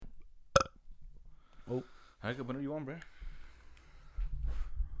Oh, I can whatever you want, bro.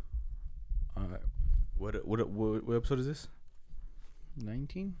 Alright. What episode is this?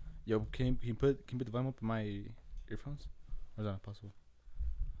 19? Yo, can you put the volume up on my earphones? Or is that not possible?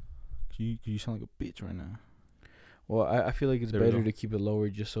 You sound like a bitch right now. Well, I feel like it's There we better go. to keep it lower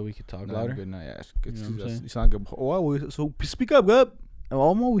just so we can talk No, louder. I'm good now. Yeah, it's good. You know what I'm saying? You sound like a. Oh, so speak up, Gub.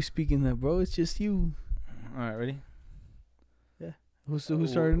 Oh, I'm always speaking that, bro. It's just you. All right, ready? Who's What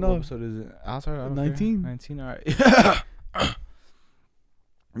starting off? episode is it? I'll start. I don't 19. care. 19. All right.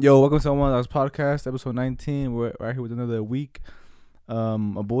 Yo, welcome to Someone Else Podcast, episode 19. We're right here with another week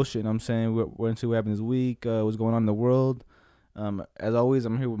of bullshit. I'm saying we're into what happened this week, what's going on in the world. As always,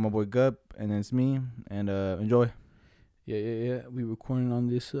 I'm here with my boy Gup, and then it's me. And enjoy. Yeah. We recording on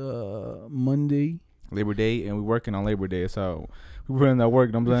this Monday. Labor Day, and we're working on Labor Day, so we put in that work.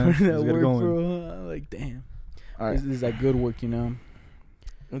 You know what I'm saying? that Let's get it work, going. bro. Like, damn. All right. This is that good work, you know.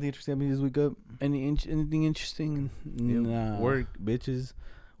 Anything interesting happening this week, Gup? Anything interesting? Nah. Work, bitches,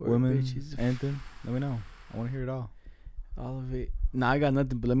 Work, women, bitches. anything. Let me know. I want to hear it all. All of it. Nah, I got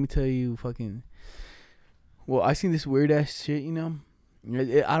nothing, but let me tell you, fucking. Well, I seen this weird ass shit, you know.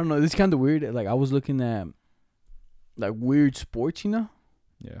 I don't know. It's kind of weird. Like, I was looking at like weird sports, you know,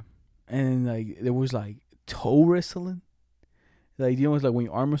 Yeah. and like there was like toe wrestling. Like, you know, it's like when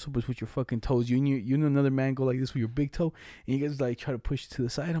you arm wrestle, but with your fucking toes. You and another man go like this with your big toe, and you guys like try to push it to the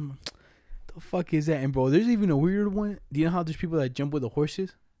side. I'm like, the fuck is that? And bro, there's even a weirder one. Do you know how there's people that jump with the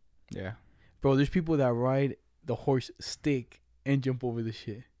horses? Yeah. Bro, there's people that ride the horse stick and jump over the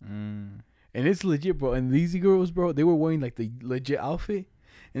shit. Mm. And it's legit, bro. And these girls, bro, they were wearing like the legit outfit.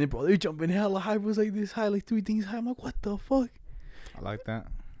 And then, bro, they're jumping hella high. It was like this high, like 3 things high. I'm like, what the fuck? I like that.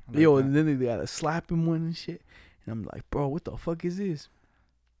 Yo, and then they got a slapping one and shit. And I'm like, bro, what the fuck is this?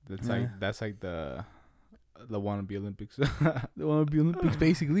 That's like the wannabe Olympics. They want to be Olympics,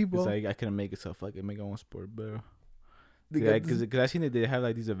 basically, bro. It's like I couldn't make it, so fuck it, make my own sport, bro. They Yeah, got this- because I seen that they have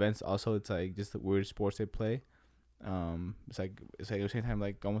like these events. Also, it's like just the weird sports they play. It's like at the same time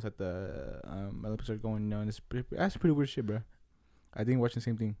like almost at the Olympics are going, you know, and that's pretty weird shit, bro. I think watching the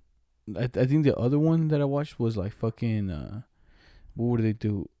same thing. I think the other one that I watched was like fucking, what would they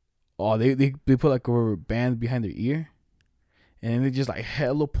do? Oh, they put like a rubber band behind their ear. And they just like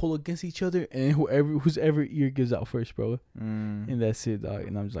hella pull against each other. And whose ever ear gives out first, bro. And that's it, dog.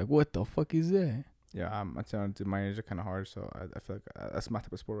 And I'm just like, what the fuck is that? Yeah, I'm telling you, my ears are kind of hard, so I feel like that's my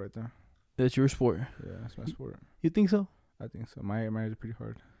type of sport right there. That's your sport. Yeah, that's my sport. You think so? I think so. My ears are pretty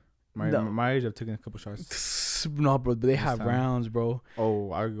hard. No. My ears have taken a couple shots. No, bro, but they This have time. rounds, bro.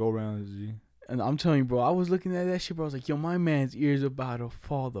 Oh, I go around, G. And I'm telling you, bro, I was looking at that shit, bro. I was like, yo, my man's ears about to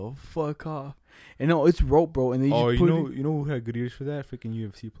fall the fuck off. And no, it's rope, bro. And they just You put know who had good ears for that? Freaking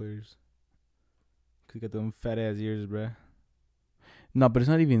UFC players. Cause they got them fat ass ears, bruh. No, but it's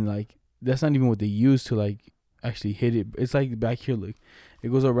not even like, that's not even what they use to like actually hit it. It's like back here, like it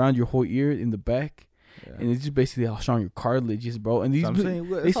goes around your whole ear in the back. Yeah. And it's just basically how strong your cartilages, bro. And these, So I'm saying,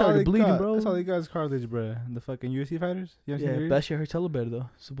 they started bleeding, got, bro. That's all they got is cartilage, bruh. The fucking UFC fighters. You know what I'm yeah, saying? that shit hurts hella better though.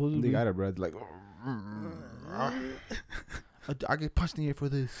 Supposedly. They got it, bruh. Like, I get punched in the ear for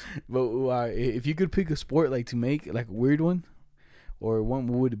this. But if you could pick a sport like to make like a weird one, or one,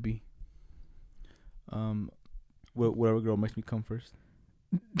 what would it be? Whatever girl makes me come first.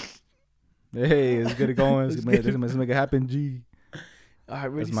 Hey, let's get it going. Let's make it happen, G. All right,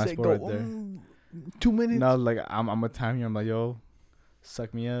 ready, That's my set, sport go. right there. 2 minutes. No, like I'm a time you. I'm like, yo,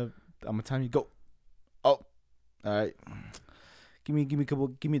 suck me up. I'm a time you. Go. Oh, all right. Give me a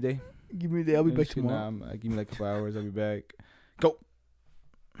day. Give me a day. I'll be back Shit, tomorrow. give me like a couple hours. I'll be back. Go.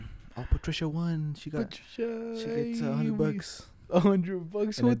 Oh, Patricia won. She got. Patricia, She gets $100.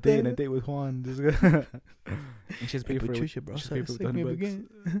 $100 And with a that. date with Juan. And she has to pay Hey, for Patricia, it. bro. She has to pay for suck me up $100. again.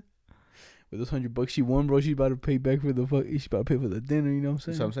 With those $100 she won, bro, she about to pay back for the fuck. She about to pay for the dinner. You know what I'm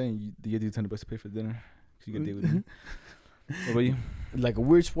saying? So I'm saying you do $10 to pay for dinner. You get a date with me. What about you? Like a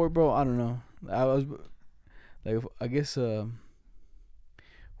weird sport, bro. I don't know. I was like, I guess whoever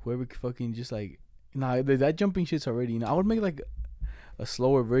could fucking just like, nah, that jumping shit's already. You know, I would make like a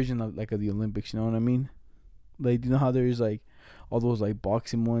slower version of like of the Olympics. You know what I mean? Like, you know how there's like all those like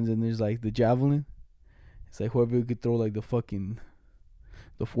boxing ones, and there's like the javelin. It's like whoever could throw like the 40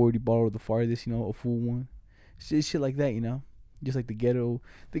 ball or the farthest, you know, a full one. Shit like that, you know, just like the ghetto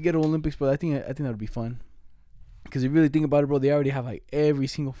Olympics. But I think that would be fun. Because if you really think about it, bro, they already have like every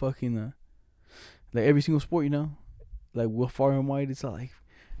single fucking like every single sport, you know, like far and wide. It's like,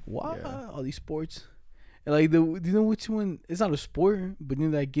 wow, Yeah. all these sports. And like do you know which one? It's not a sport, but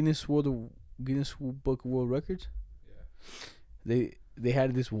in that Guinness Book of World Records, they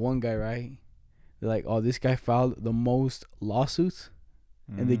had this one guy, right? They're like, oh, this guy filed the most lawsuits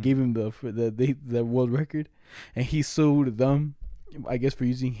and they gave him the world record, and he sued them, I guess, for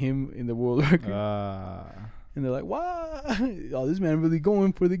using him in the world record. And they're like, "Wow, oh, this man really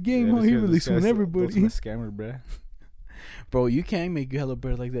going for the game, huh? He really suing everybody." Those are scammer, bro. Bro, you can't make hella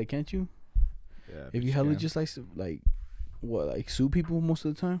bread like that, can't you? Yeah. If you hella just like sue people most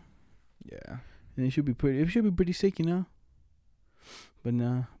of the time. Yeah. And it should be pretty sick, you know. But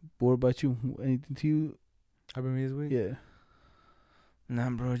nah. But what about you? Anything to you? Happened to me this week? Yeah. Nah,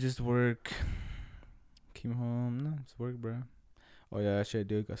 bro, just work. Came home. No, it's work, bro. Oh yeah, actually I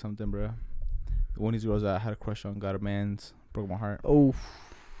did got something, bro. One of these girls I had a crush on got a man's, broke my heart. Oh.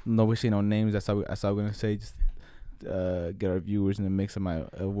 No, we say no names. That's how we're gonna say. Just get our viewers in the mix of my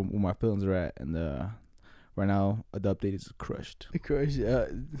where my feelings are at, and right now the update is crushed. Crush.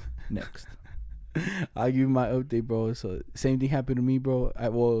 Next. I'll give you my update, bro. So same thing happened to me, bro. I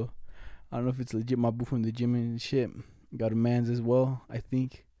don't know if it's legit. My boo from the gym and shit got a man's as well, I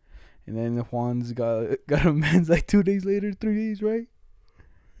think. And then Juan's got a man's like 2 days later, 3 days, right?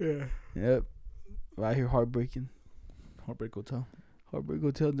 Yeah. Yep. Right here, heartbreaking. Heartbreak Hotel. Heartbreak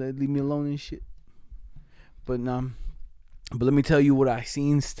Hotel. That leave me alone and shit. But let me tell you what I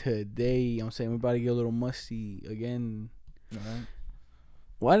seen today. I'm saying we're about to get a little musty again. Alright.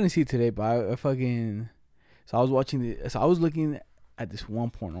 Well, I didn't see it today, but I fucking. So I was looking at this one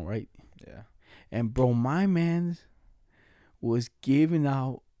porno, right? Yeah. And bro, my man was giving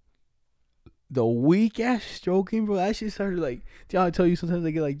out the weak ass stroking, bro. That shit started like. I tell you sometimes I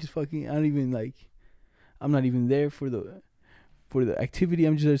get like just fucking. I'm not even there for the activity.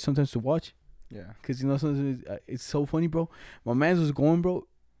 I'm just there sometimes to watch. Yeah. Cause you know sometimes it's so funny, bro. My man was going, bro.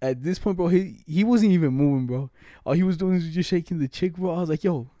 At this point, bro, he wasn't even moving, bro. All he was doing was just shaking the chick, bro. I was like,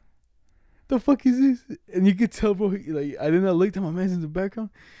 yo, the fuck is this? And you could tell, bro. I did not look at my man's in the background.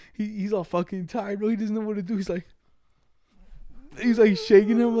 He's all fucking tired, bro. He doesn't know what to do. He's like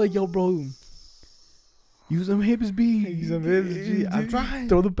shaking him, like, yo, bro. Use them hips, B. Use them hips, G. I'm trying.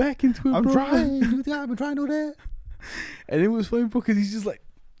 Throw the back into it, I'm bro. trying. I've been trying to do that. And it was funny, bro, because he's just like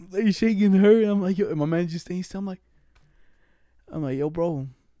shaking her. And I'm like, yo, and my man just staying still. I'm like, yo, bro.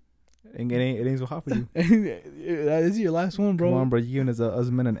 It ain't so hot for you. That is your last one, bro. Come on, bro. You giving us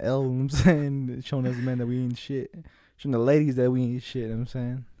men an L, you know what I'm saying? Showing us men that we ain't shit. Showing the ladies that we ain't shit, you know what I'm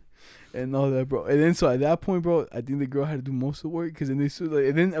saying? And all that, bro. And then, so at that point, bro, I think the girl had to do most of the work. Because then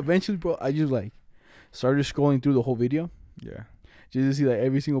and then eventually, bro, I just started scrolling through the whole video. Yeah. Just to see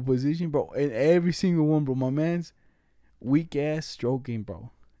every single position, bro. And every single one, bro. My man's weak ass stroking, bro.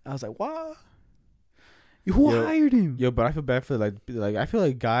 I was like, what? Who hired him? Yo, but I feel bad for I feel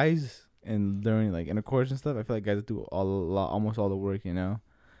like guys and during intercourse and stuff, I feel like guys do almost all the work, you know,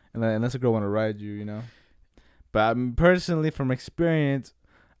 and unless a girl want to ride you, you know. But personally, from experience,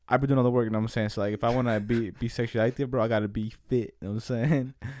 I've been doing all the work, you know what I'm saying. So if I want to be sexually active, bro, I gotta be fit, you know what I'm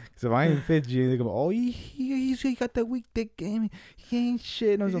saying. Because if I ain't fit, G, they go, oh, he got that weak dick game, he ain't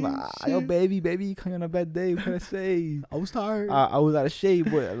shit. And I was like, yo, baby, you coming on a bad day. What can I say? I was tired. I was out of shape,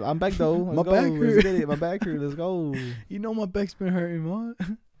 but I'm back though. Let's go. Back hurt. Let's get it. My back hurt. Let's go. You know my back's been hurting, man.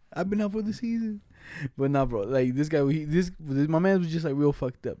 I've been out for the season. But nah, bro. This guy, my man was just real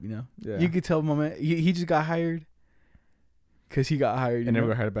fucked up, you know. Yeah. You could tell my man, he just got hired. Cause he got hired and never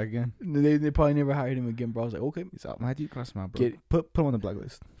got hired back again. They probably never hired him again, bro. I was like, okay. He's out. My ID cross him out, bro. Put him on the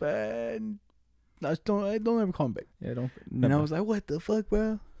blacklist. And don't ever call him back. Yeah, don't. Never. And I was like, what the fuck,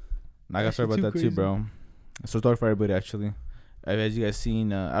 bro? I got started about that too, bro. So story for everybody actually. As you guys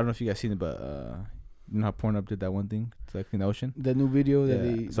seen, I don't know if you guys seen it, but you know how Pornhub did that one thing to clean the ocean. That new video that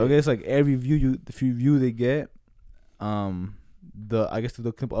they. So I guess every view they get, they'll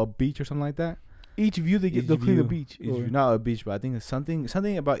clip a beach or something like that. Each view they get, they'll clean the beach. Not a beach, but I think it's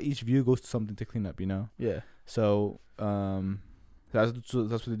something about each view goes to something to clean up, you know? Yeah. So, that's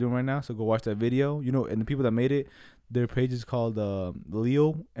what they're doing right now. So go watch that video. You know, and the people that made it, their page is called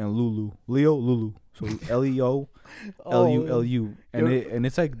Leo and Lulu. Leo, Lulu. So Leo, Lulu. And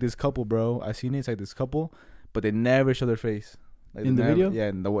it's like this couple, bro. I seen it. It's like this couple, but they never show their face. In the video? Yeah,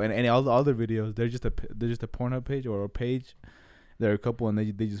 and all the other videos, they're just a Pornhub page or a page. They're a couple and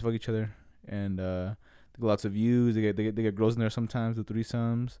they just fuck each other. And they get lots of views. They get girls in there sometimes with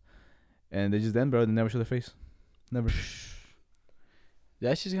threesomes, and they just bro. They never show their face, never.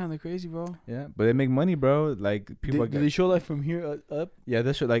 That's just kind of crazy, bro. Yeah, but they make money, bro. People. Do they show from here up? Yeah,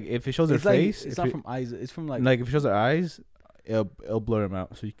 they show if it shows their face. It's not from eyes. It's from if it shows their eyes, it'll blur them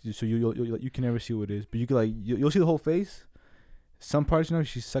out. So you can never see what it is. But you can you'll see the whole face. Some parts, you know,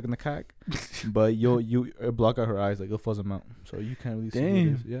 she's sucking the cock, but you'll block out her eyes, it'll fuzz them out. So you can't really see what it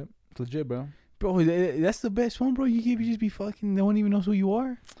is. Yep. It's legit, bro. Bro, that's the best one, bro. You can't just be fucking. No one even knows who you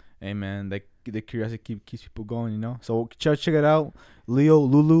are. Hey, man, the curiosity keeps people going, you know. So check it out,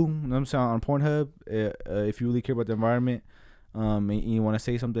 Lulu. You know what I'm saying, on Pornhub. If you really care about the environment, and you want to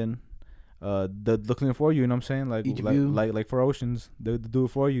say something, they're looking for you. You know what I'm saying? Like for Oceans, they do it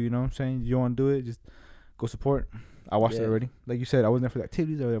for you. You know what I'm saying? You want to do it, just go support. I watched it already. Like you said, I wasn't there for the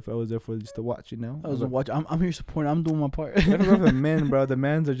activities. I was there for just to watch. You know. I was watching. I'm here supporting. I'm doing my part. I forgot the men, bro. The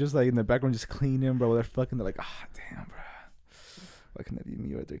men's are just like in the background, just cleaning, bro. They're fucking. They're like, damn, bro. Why can't that be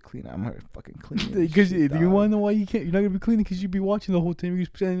me right there cleaning? I'm here fucking cleaning. Because do you want to know why you can't? You're not gonna be cleaning because you be watching the whole time. You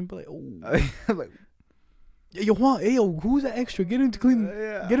standing like, oh, like, yo, Juan, hey, yo, who's that extra? Get him to clean.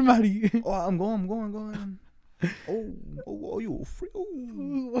 Yeah. Get him out of here. Oh, I'm going. Oh, you a freak.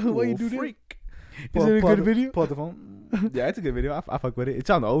 Oh, why you do freak. that? Is it a good video? Pull out the phone. Yeah, it's a good video. I fuck with it. It's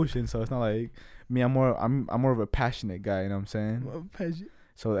on the ocean, so it's not like me. I'm more of a passionate guy. You know what I'm saying? Passionate.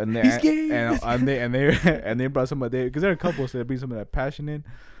 So and they He's gay. and they brought somebody because they're a couple, so they bring somebody that passionate.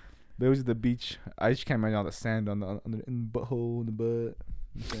 They was at the beach. I just can't imagine all the sand on the in the butthole in the butt. You know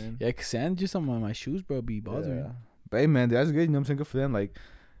what I'm saying? Yeah, cause sand just on my shoes, bro, be bothering. Yeah. But hey, man, that's good. You know what I'm saying? Good for them. Like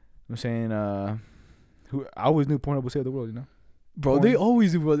I'm saying, who I always knew Pornhub would save the world. You know. Bro, they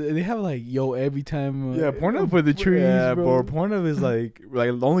always do, bro. They have like, yo, every time. Pornhub for the trees, bro. Pornhub is like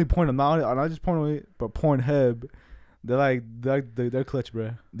the only Pornhub, not just Pornhub, but Pornhub. They're clutch,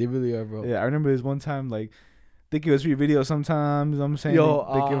 bro. They really are, bro. Yeah, I remember this one time, like they give us free videos sometimes. You know what I'm saying,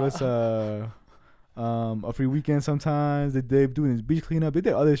 they give us a free weekend sometimes. They doing this beach cleanup. They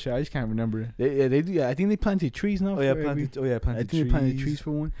did other shit. I just can't remember. They do. Yeah, I think they planted trees now. Planted I think trees. they planted trees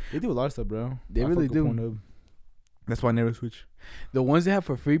for one. They do a lot of stuff, bro. They really do. Pornhub. That's why I never switch. The ones they have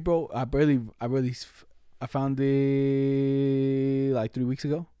for free, bro. I found it like 3 weeks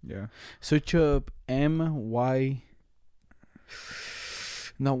ago. Yeah. Search up MYLE,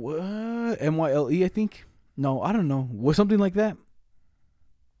 I think. No, I don't know. Was something like that.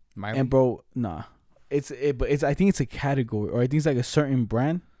 Miley? And bro, nah. But I think it's a category, or I think it's like a certain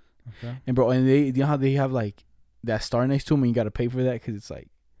brand. Okay. And bro, and you know how they have like that star next to them, and you gotta pay for that because it's like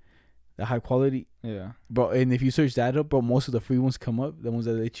the high quality. Yeah. Bro, and if you search that up, bro, most of the free ones come up. The ones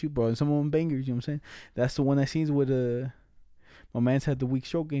that they cheap, bro. And some of them bangers, you know what I'm saying? That's the one I seen with my man's had the weak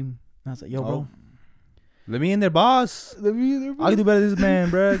stroke game. And I was like, yo, bro. Let me in there, boss. Let me in there, bro. I can do better than this man,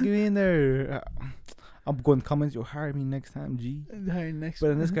 bro. Get me in there. I'm going to comments. You'll hire me next time, G. Hire next.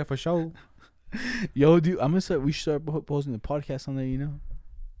 Better than this guy for sure. Yo, dude, we should start posting the podcast on there, you know?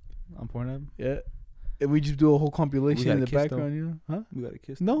 On Pornhub? Yeah. And we just do a whole compilation in the background, you know? Huh? We got a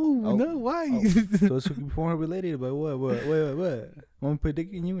kiss. No, why? So it's Pornhub related, but what? Want to put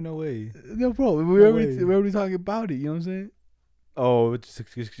dick in you? No way. No, bro. We're already talking about it, you know what I'm saying? Oh, just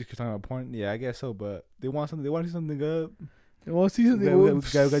talking about porn? Yeah, I guess so, but they want something. They want to see something up. They want to see something. We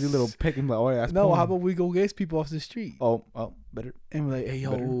got your little pick and like, oh, yeah, that's no, porn. how about we go get people off the street? Oh, better. And we're like, hey,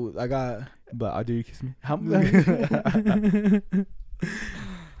 yo, Better. I got... But I dare you kiss me. How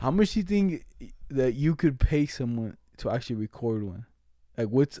much do you think that you could pay someone to actually record one? Like,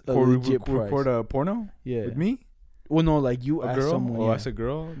 what's a legit price? Record a porno? Yeah. With me? Well, no, like you A ask girl? someone. Oh, yeah. as a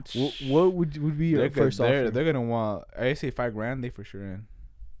girl? What would be your first offer? They're going to want, I say $5,000, they for sure in.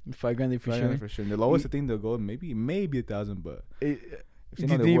 $5,000 they for sure. For sure. The lowest thing they'll go maybe 1,000, but do you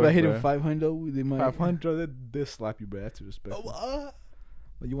think if I hit him 500, they might 500, they'll slap you, bro. That's respect.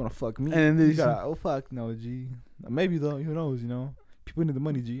 Like, you want to fuck me? And then you got, oh fuck no, G. Maybe though. Who knows? You know, people need the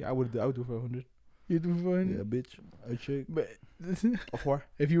money, G. I would do 500. You do 500? Yeah, bitch. A chick. But A whore.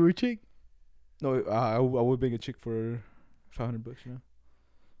 if you were a chick, No, I would beg a chick for $500. You know.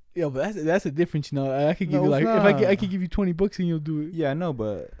 yeah, but that's a difference. You know, I could give No, you like it's I could give you $20 and you'll do it. Yeah, I know,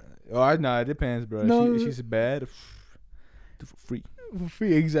 but it depends, bro. No. If she's bad, do for free. For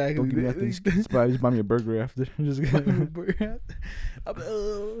free, exactly. Don't give me nothing. Just buy me a burger after. Just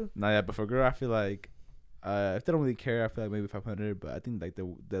Nah, yeah, but for a girl, I feel like if they don't really care, I feel like maybe 500. But I think like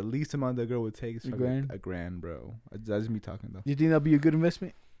the least amount the girl would take is a grand. A grand, bro. That's me talking though. Do you think that'll be a good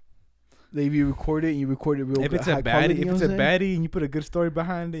investment? Like if you record it and you record it real If good, it's a high baddie, quality, if it's a baddie and you put a good story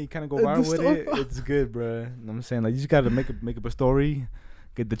behind it, you kind of go viral with it. It's good, bro. You know what I'm saying? Like you just gotta make up a story.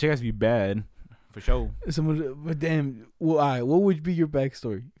 Get the chick has to be bad, for sure. But damn, well, all right, what would be your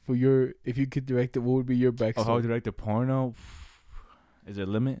backstory for your? If you could direct it, what would be your backstory? Oh, how would you direct a porno? Is there a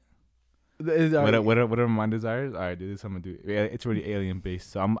limit? Right. Whatever my desires. All right, dude, this is what I'm gonna do. Yeah, it's already alien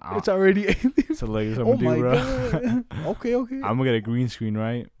based, so it's already alien. So like, this is what I'm gonna do, bro. Okay. I'm gonna get a green screen,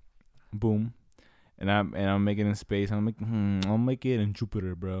 right? Boom. And I'm making it in space. I'll make it in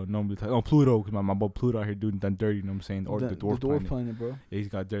Jupiter, bro. Nobody Pluto, because my boy Pluto out here doing done dirty. You know what I'm saying? Or the dwarf planet, bro. Yeah, he's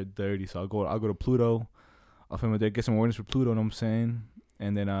got dirty. So I'll go to Pluto. I'll film it there, get some awareness for Pluto. You know what I'm saying?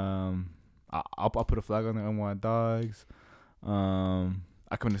 And then I'll put a flag on there. I want dogs.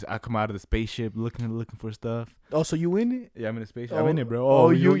 I come out of the spaceship looking for stuff. Oh, so you in it? Yeah, I'm in a spaceship. Oh, I'm in it, bro. oh, Oh,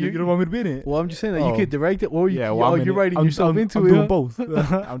 you you- don't want me to be in it? Well, I'm just saying that you Oh. could direct it, or you, Yeah, well, I'm in you're it. writing yourself into I'm it. doing huh? both.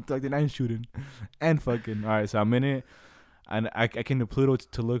 I'm like the 9 shooting, and fucking. All right, so I'm in it, and I came to Pluto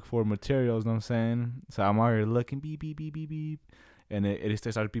to look for materials. Know what I'm saying? So I'm already looking, beep beep beep beep beep, and it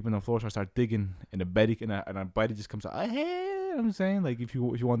started beeping on the floor. So I start digging, and a Betty and a Betty just comes out. Hey, you know what I'm saying, like if you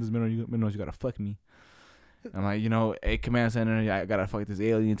want this minerals, you gotta fuck me. I'm like, hey, command center, I gotta fuck this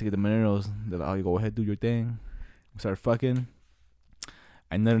alien to get the minerals. They're like, oh, you go ahead, do your thing. We start fucking.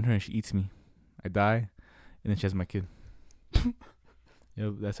 I nut in her and she eats me. I die, and then she has my kid.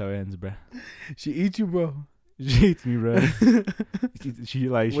 Yep, that's how it ends, bruh. She eats you, bro. She eats me, bruh. she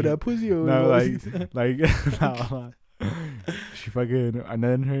like With that pussy or no, what? like no, she fucking. I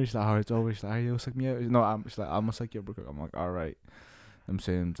nut in her. She's like, oh, it's over. She's like, yo, suck me up. No, she's like, I'm gonna suck you up, bro. I'm like, all right. I'm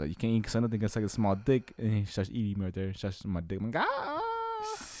saying, it's like, you can't eat because nothing. It's like a small dick, and she starts eating me right there. She starts my dick. I'm like,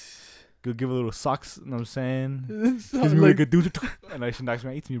 go give a little socks. You know what I'm saying? Gives me like a dude, and like she knocks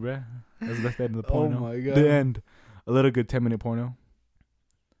me, eats me, bruh. That's the end of the porno. Oh my god. The end. A little good 10-minute porno.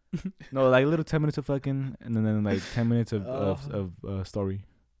 No, like a little 10 minutes of fucking, and then like 10 minutes of story.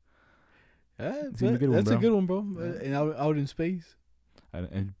 Yeah, It's gonna be a good one, that's a bro. good one, bro. Yeah. And out in space.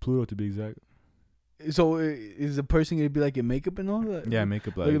 And Pluto to be exact. So is the person gonna be like in makeup and all that? Yeah,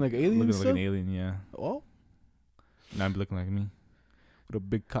 makeup like Looking like alien looking and like stuff? an alien. Yeah, Oh, now I'm looking like me with a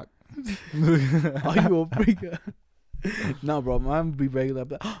big cock. oh, you a freak? No, bro, mine be regular.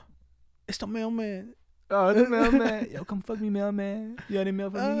 But it's the mailman. Oh, the mailman. Yo, come fuck me, mailman. You got any mail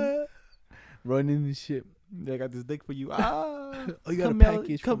for me? Running and shit. Yeah, I got this dick for you. Ah, Oh, you got a come mail-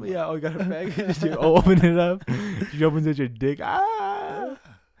 package. Come, from- yeah, oh, you got a package. You open it up. She opens it, your dick. Ah, is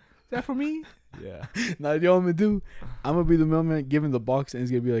that for me? Yeah. Now, you know what I'm gonna do? I'm gonna be the mailman giving the box, and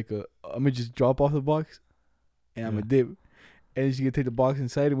it's gonna be like I'm gonna just drop off the box, and I'm Yeah. gonna dip, and she's gonna take the box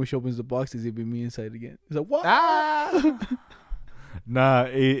inside, and when she opens the box, it's gonna be me inside again. It's like what? Ah. Nah,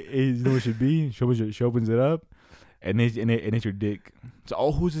 you know what it should be? She opens it up, and it's your dick. So,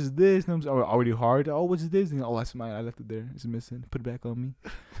 oh, whose is this? And I'm already hard. Oh, what's this? And, oh, that's mine. I left it there. It's missing. Put it back on me.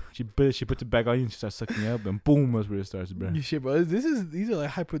 She puts it back on you, and she starts sucking up, and boom, that's where it starts, bro. You shit, bro. These are like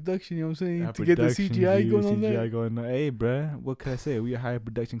high production. You know what I'm saying? High To get the production, CGI dude, going on CGI there. going on. Hey, bro, what can I say? We a high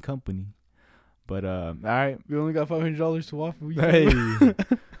production company. But all right, We only got $500 to offer. hey,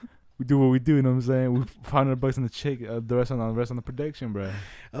 we do what we do. You know what I'm saying? We $500 on the chick, the rest on the production, bro.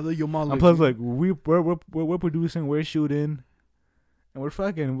 I like your mom. And plus, like we're producing, we're shooting, and we're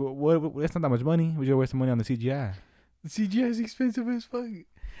fucking. What that's not that much money. We just waste some money on the CGI. the CGI is expensive as fuck.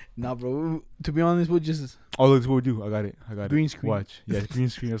 Nah, bro. To be honest, we'll just Oh, look, that's what we do. I got it. green screen Watch. Yeah, green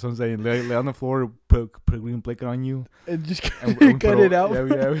screen. That's what I'm saying. Lay on the floor, put a green blanket on you, and just and we cut put it out.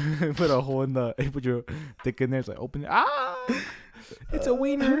 Yeah, we put a hole in the. Put your dick in there. It's like open it. Ah, it's a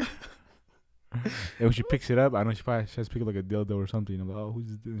wiener. And when she picks it up, I know she has to pick up like a dildo or something. I'm like, oh, who's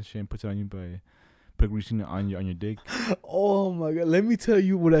this doing shit? And puts it on you put green screen on your dick. Oh my god! Let me tell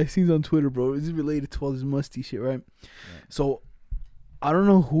you what I seen on Twitter, bro. This is related to all this musty shit, right? Yeah. So I don't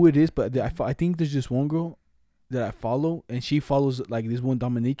know who it is, but I think there's just one girl that I follow, and she follows like this one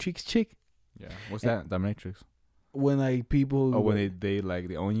dominatrix chick. Yeah. What's that? Dominatrix. When like people, Oh, when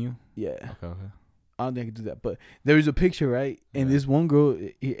they own you. yeah, Okay. I don't think I can do that. But there is a picture, right? And Yeah. this one girl,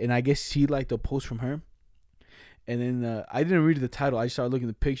 and I guess she liked the post from her. And then I didn't read the title. I just started looking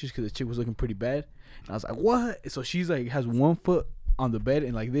at the pictures because the chick was looking pretty bad. And I was like, what? So she's like, has one foot on the bed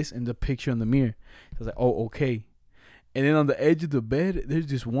and like this, and the picture on the mirror. So I was like, oh, okay. And then on the edge of the bed, there's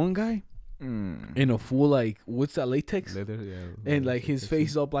this one guy in a full, like, what's that, latex? Leather, yeah. And like his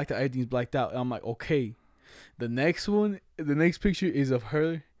face is all blacked out, everything's blacked out. And I'm like, okay. The next picture is of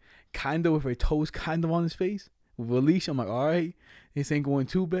her, kind of with her toes kind of on his face with a leash. I'm like, all right, this ain't going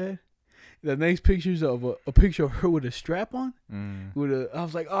too bad. The next picture is of a picture of her with a strap on. I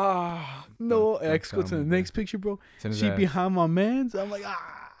was like, no. Don't And I go tell to the me, bro. next picture, bro. Send his She ass. behind my man's. I'm like,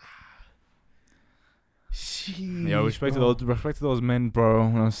 Sheesh, Yo, respect bro. to those men, bro. You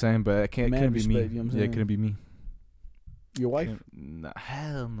know what I'm saying? But it Man couldn't be me. respect, you know what I'm Yeah, it saying? couldn't be me. Your wife? Nah,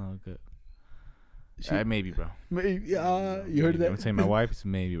 hell no. Good. She, Maybe, bro. maybe, you heard of I'm that? saying my wife is a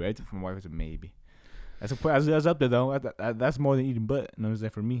maybe, right? From my wife is a maybe. That's up there though. That's more than eating butt. You know what I'm saying?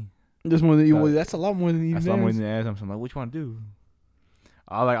 For me, That's more than you. Well, that's a lot more than eating that's a lot more ass. than ass. I'm like, what you want to do?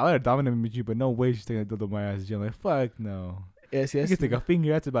 I let her dominate me with you, but no way she's taking a dildo my ass. I'm like, fuck no. Yes, You yes. can take a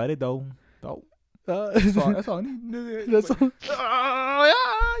finger. That's about it though. That's That's all I need. That's all. Oh,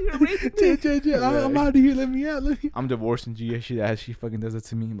 yeah, you're raping me. I'm out of here. Let me out. I'm divorcing G. She fucking does it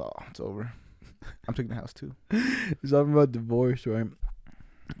to me. Oh, it's over. I'm taking the house too. Talking about divorce, right?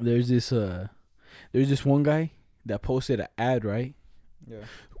 There's this one guy that posted an ad, right? Yeah.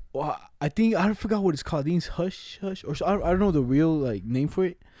 Well, I think I forgot what it's called. I think it's Hush Hush or so, I don't know the real like name for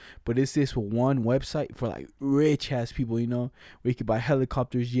it, but it's this one website for like rich ass people, you know, where you could buy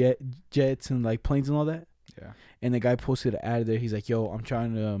helicopters, jets, and like planes and all that. Yeah. And the guy posted an ad there. He's like, "Yo,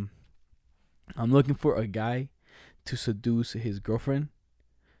 I'm looking for a guy to seduce his girlfriend,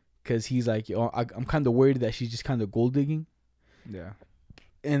 cause he's like, yo, I'm kind of worried that she's just kind of gold digging, Yeah.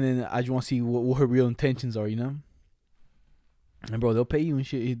 and then I just want to see what her real intentions are, you know." And bro, they'll pay you and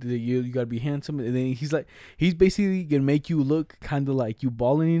shit. You gotta be handsome. And then he's basically gonna make you look kind of like you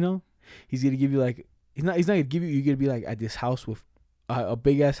balling, you know. He's gonna give you like he's not gonna give you. You're gonna be like at this house with a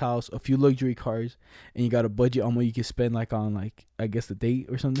big ass house, a few luxury cars, and you got a budget on what you can spend like on like I guess a date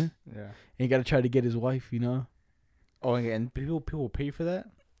or something. Yeah. And you gotta try to get his wife, you know. Oh, and people pay for that.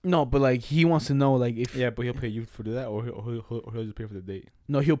 No, but like he wants to know like if Yeah, but he'll pay you for do that, or he'll just pay for the date.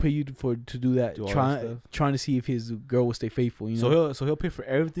 no, he'll pay you to do that. Do all that stuff? Trying to see if his girl will stay faithful. You know. So he'll pay for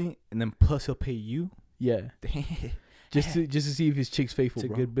everything, and then plus he'll pay you. Yeah. Just to see if his chick's faithful. It's a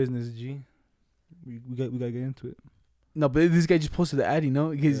bro. good business, G. We gotta get into it. No, but this guy just posted the ad, you know,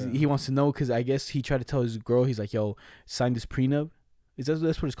 because Yeah. he wants to know. Because I guess he tried to tell his girl, he's like, "Yo, sign this prenup." That's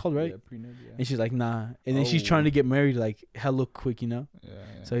what it's called, right? Yeah, prenup, yeah. And she's like, "Nah." And then she's trying to get married like hella quick, you know. Yeah.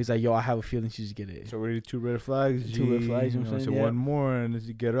 So he's like, "Yo, I have a feeling she's get it." So already 2 red flags. G. 2 red flags, you know what I'm So saying? Yeah. one more, and as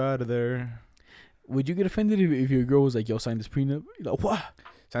you get out of there. Would you get offended if your girl was like, "Yo, sign this prenup"? You're like, what?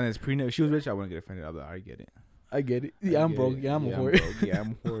 Sign this prenup. If she was rich, I wouldn't get offended. I'd be like, I get it. I get it. I Yeah, I'm get broke. it. Yeah, I'm a whore. broke. Yeah,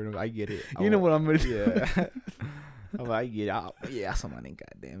 I'm a whore. I get it. You know what I'm gonna do? Yeah. I'm like, I get it. Yeah, that's my name.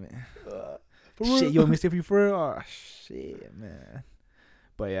 God damn it. For Shit, real? you want me to stay for you for real? Oh shit, man.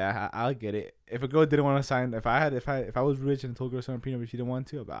 But yeah, I'll get it. If a girl didn't want to sign, if I was rich and told girl to sign a prenup, but she didn't want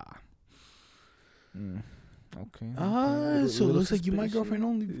to, I'd be like, okay. So it looks like you my girlfriend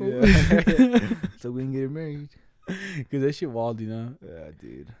only, bro. Yeah. So we can get married. Cause that shit wild, you know. Yeah,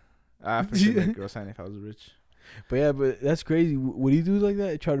 dude. I for sure make girl sign if I was rich. But yeah, but that's crazy. Would you do like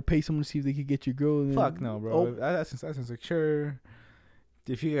that? Try to pay someone to see if they could get your girl? And Fuck no, bro. Oh. That's insecure.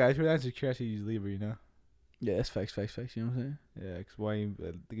 If you guys were that insecure, I should just leave her, you know. Yeah, that's facts. You know what I'm saying? Yeah, cause why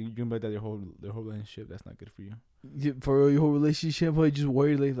you're gonna bet that their whole relationship? That's not good for you. Yeah, for your whole relationship, or you just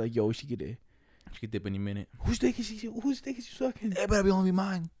worried like, yo, she get it. She could dip any minute. Who's taking you sucking? It better be only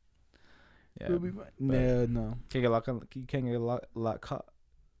mine. Yeah. No. Can't get you can't get caught.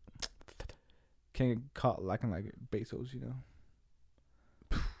 Can't get caught lacking like Bezos, you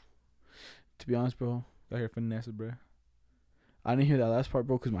know. To be honest, bro, Out here finesse, bro. I didn't hear that last part,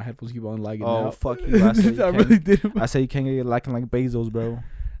 bro, because my headphones keep on lagging. Oh out. fuck you! I said you I can't- really did. I say you can't get lacking like Bezos, bro.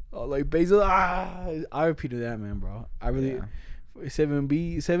 Oh, like Bezos. I repeated that, man, bro. I really Yeah.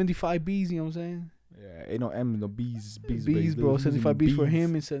 75 B's. You know what I'm saying? Yeah, ain't no M, no B's, B's, bro. 75 B's for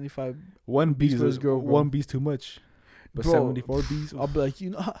him and 75. One B's for his girl, bro. One B's too much. But Bro, 74 B's. I'll be like, you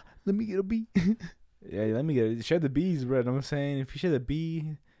know, let me get a B. Yeah, let me get it. Share the B's, bro. You know what I'm saying, if you share the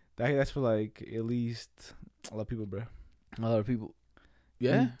B, that's for like at least a lot of people, bro. A lot of people.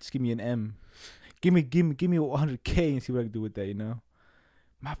 Yeah. Just give me an M. Give me 100K and see what I can do with that. You know,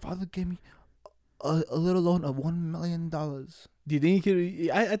 my father gave me a little loan of $1 million. Do you think you could?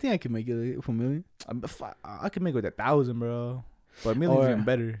 I think I could make it for $1 million. I could make it with 1,000, bro. But $1 million's even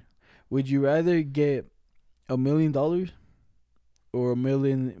better. Would you rather get $1 million or a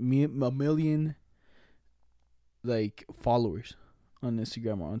million like followers on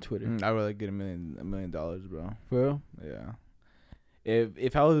Instagram or on Twitter? I'd rather get $1 million, bro. For real? Yeah.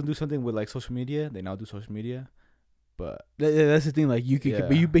 If I was to do something with like social media, then I'll do social media. But That's the thing. Like you could,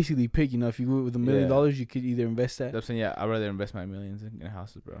 but Yeah. you basically pick. You know, if you go with $1 million, you could either invest that. I'm saying, yeah, I'd rather invest my millions in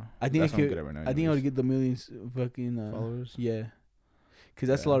houses, bro. I think That's I what I'm could. good at right now, I think I anyways. would get the millions fucking Followers. Yeah, because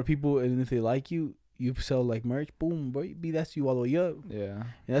that's a Yeah. lot of people, and if they like you, you sell like merch. Boom, bro. That's you all the way up, Yeah.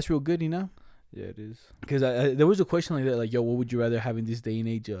 and that's real good, you know. Yeah, it is. Because there was a question like that, like, yo, what would you rather have in this day and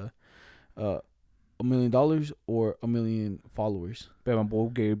age, $1 million or 1 million followers? But my boy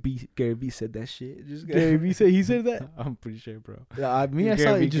Gary B said that shit. Just Gary Vee he said that. I'm pretty sure, bro. Yeah, I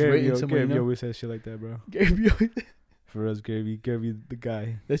saw it just written somewhere. Gary You know? always says shit like that, bro. Gary Vee, For us, Gary B, the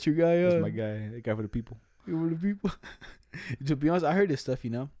guy. that's your guy. That's my guy. The guy for the people. You were the people. To be honest, I heard this stuff. You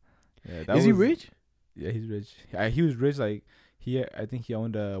know, Yeah, is he rich? Yeah, he's rich. He was rich. Like I think he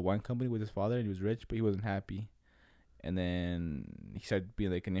owned a wine company with his father, and he was rich, but he wasn't happy. And then he started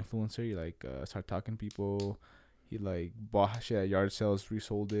being like an influencer. He like started talking to people. He like bought shit at yard sales,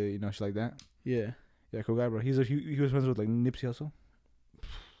 resold it, you know, shit like that. Yeah. Yeah, cool guy, bro. He was friends with like Nipsey Hussle.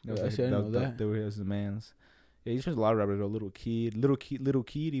 Yeah, I didn't know that. They were his mans. Yeah, he's friends with a lot of rappers. Bro. Little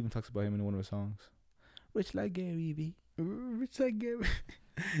Kid even talks about him in one of his songs. Rich like Gary V. Rich like Gary.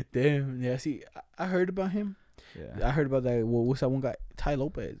 Damn. Yeah. See, I heard about him. Yeah. I heard about that. Well, what's that one guy? Ty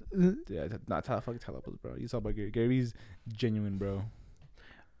Lopez. Yeah, not fucking Ty Lopez, bro. You talk about Gary's genuine, bro.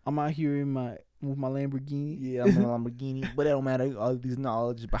 I'm out here with my Lamborghini. Yeah, I'm in a Lamborghini, but it don't matter. All these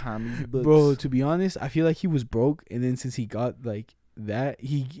knowledge behind these books. Bro, to be honest, I feel like he was broke, and then since he got like that,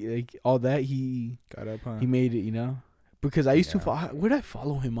 he got up, huh? he made it, you know. Because I used to Yeah. where did I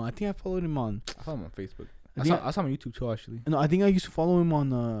follow him on? I think I followed him on. I saw him on Facebook. I I think saw him on YouTube too, actually. No, I think I used to follow him on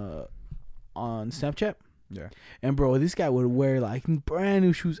Snapchat. Yeah. And bro, this guy would wear like brand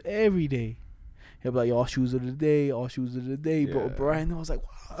new shoes every day. He'll be like, all shoes of the day, bro. Yeah. Brand new. I was like, wow.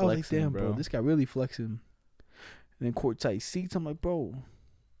 I was like, Flexing, damn, bro, bro. this guy really flexing. And then courtside seats. I'm like, bro,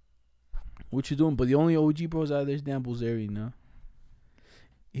 what you doing? But the only OG bros out there is Dan Bilzerian, you know.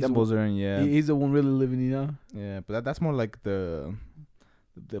 Dan Bilzerian, yeah. He's the one really living, you know. Yeah, but that's more like the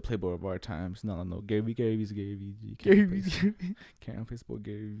playboy of our times. No. Gary V's Gary V. Can't replace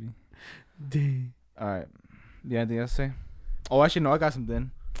Gary V. Dang. All right. Yeah, anything else to say? Oh, actually, no. I got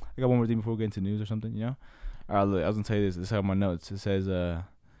something. I got one more thing before we get into news or something. You know. All right. Look, I was gonna tell you this. This is on my notes. It says,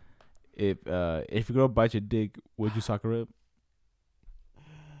 if your girl bites your dick, would you sock her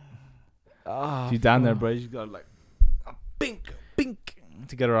up? She's down there, bro. You got like, bink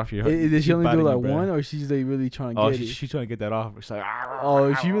to get her off your. Does she only do biting like you, bro. one, or she's like really trying to Oh, get it? she's trying to get that off. She's like, Oh,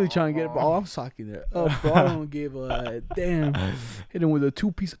 is she really trying to get it? Bro, I'm socking her up, bro. I don't give a damn. Hit him with a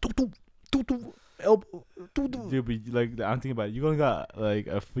 2-piece. Elbow. Dude, but like I'm thinking about it. You only got like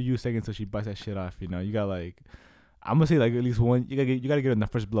a few seconds till she bites that shit off. You know, you got like, I'm gonna say like at least one. You gotta get in the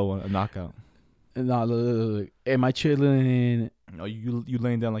first blow, a knockout. Nah, look. Am I chilling? No, you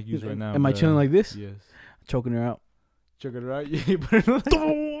laying down like you right now. Am I chilling like this? Yes. Choking her out. Choking her out. Yeah, but like,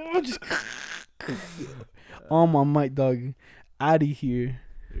 On my mic, dog. Out of here.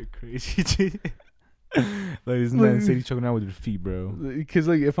 you're crazy. G. Like this man said he's choking out with his feet, bro. Because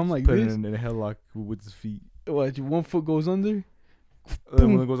like if I'm like Put this, it in a headlock with his feet. what? One foot goes under.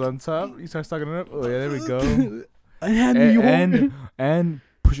 Then when it goes on top, you start stocking it up. Oh yeah, there we go. and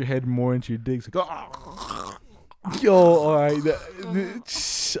push your head more into your dick. So Yo, all right.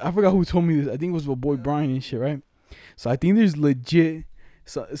 I forgot who told me this. I think it was my boy Brian and shit, right? So I think there's legit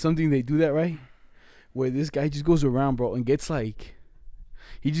something they do that, right? Where this guy just goes around, bro, and gets like,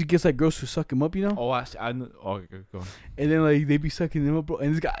 he just gets like girls to suck him up, you know? Oh, I know. Oh, okay, go. And then like they be sucking him up, bro,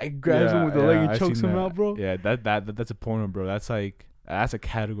 and this guy grabs him with the leg and I've chokes seen him that. out, bro. Yeah, that's a porno, bro. That's a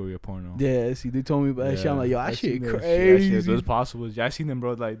category of porno. Yeah, see, they told me about that shit. I'm like, yo, that I've shit seen that crazy. That shit, it's possible. Yeah, I seen them,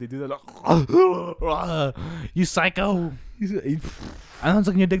 bro. Like they do that. Like, you psycho. I'm not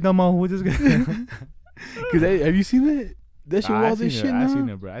sucking your dick no more. What is this? Cause have you seen that? That shit wild as shit now. I seen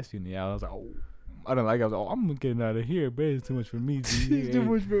it, bro. I seen it. Yeah, I was like, oh, I don't like it. I was like, oh, I'm getting out of here, bro. It's too much for me. It's too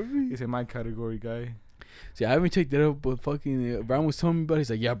much for me. It's in my category, guy. See, I haven't checked that out, but fucking Brian was telling me about it. He's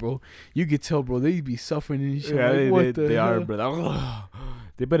like, yeah, bro, you could tell, bro, they be suffering and shit. Yeah, like, what they hell? are, bro.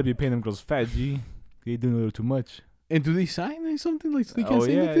 They better be paying them girls fat, G. They doing a little too much. And do they sign or something? Like, so they can't Oh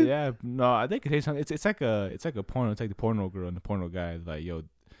say yeah, anything? yeah. No, they can say something. It's like a porno. It's like the porno girl and the porno guy. Like, yo,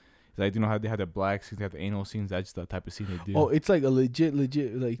 it's like, you know how they have the black scenes, they have the anal scenes. That's just the type of scene they do. Oh, it's like a legit like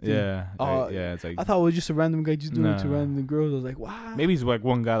thing. yeah, yeah. It's like, I thought it was just a random guy just doing it to Nah. random girls. I was like, wow. maybe it's like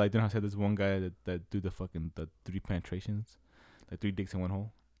one guy. Like, you know how I said there's one guy that do the 3 penetrations, like 3 dicks in one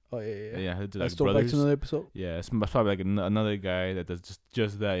hole. Oh yeah. Yeah, they do, Let's like throw back brothers. to another episode. Yeah, it's probably like another guy that does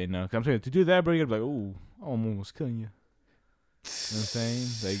just that, you know. 'Cause I'm saying to do that, bro, you're like, ooh, I'm almost killing you. You know what I'm saying?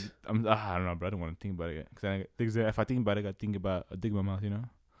 Like, I don't know, bro. I don't want to think about it. Because if I think about it, I gotta think about a dick in my mouth, you know?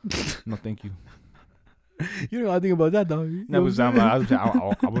 No, thank you. You don't gotta think about that, dog. You No, know but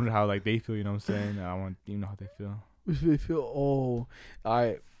I wonder how like they feel, you know what I'm saying? I want to know how they feel. They feel. Oh, all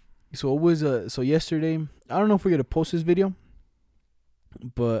right. So it was so yesterday. I don't know if we're gonna post this video,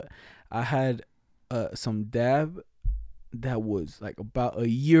 but I had some dab that was like about a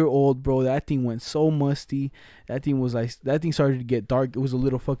year old, bro. That thing went so musty. That thing started to get dark. It was a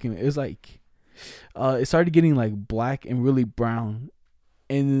little fucking. It was like, it started getting like black and really brown.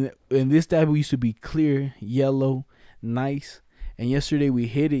 And this dab used to be clear, yellow, nice. And yesterday we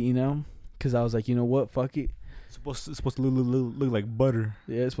hit it, you know, because I was like, you know what, fuck it. It's supposed to look like butter.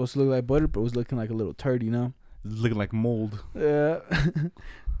 Yeah, it's supposed to look like butter, but it was looking like a little turd, you know. It's looking like mold. Yeah.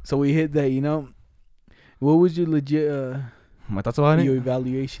 So we hit that, you know. What was your legit My thoughts about your it?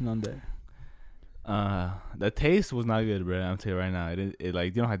 evaluation on that? The taste was not good, bro. I'm telling you right now. It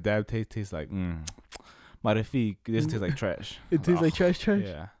like, you know how dab tastes like. Marifique, this tastes like trash. It tastes like trash.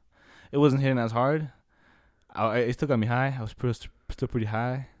 Yeah, it wasn't hitting as hard. It still got me high. I was still pretty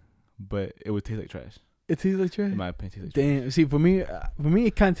high, but it would taste like trash. It tastes like trash. In my opinion, it tastes like Damn. See, for me,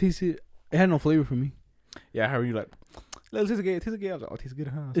 it kind of tasted. It had no flavor for me. trash. Yeah, I heard you like. Let's taste again. Taste again. I was like, oh, it tastes good,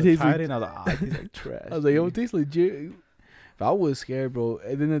 huh? It So I tastes tried like- it, and I was like, oh, it tastes like trash. I was like, yo, it dude. tastes legit. But I was scared, bro.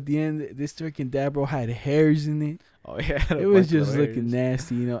 And then at the end, this freaking dab, bro, had hairs in it. Oh yeah, It was just looking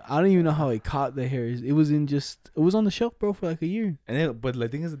nasty, you know. I don't even know how it caught the hairs. It was on the shelf, bro, for like a year. But the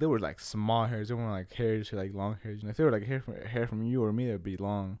thing is, that they were like small hairs. They weren't like hairs, like long hairs. You know, if they were like hair from you or me, that'd be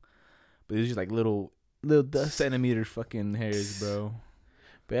long. But it was just like little Dust. centimeter fucking hairs, bro.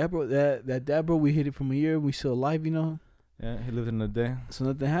 But yeah, bro, that dab, bro, we hit it from a year. We still alive, you know. Yeah, he lived in a day. So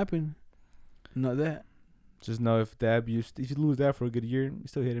nothing happened. Not that. Just know if if you lose that for a good year, you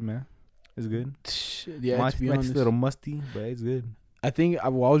still hit it, man. It's good. Yeah, Might to be might honest. a little musty, but it's good. I think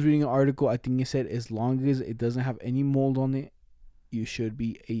while I was reading an article, I think it said as long as it doesn't have any mold on it, you should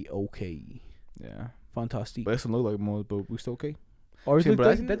be A-okay. Yeah, Fantastic. but it doesn't look like mold, but we still okay. Ours Shit, looked bro,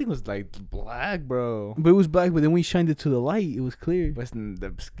 like that thing was like black, bro. but it was black, but then we shined it to the light. It was clear. But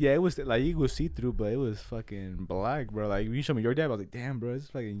yeah, it was like you could see through, but it was fucking black, bro. Like when you showed me your dad, I was like, damn, bro, this is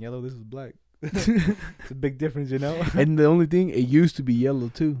fucking yellow. This is black. It's a big difference, you know. And the only thing, it used to be yellow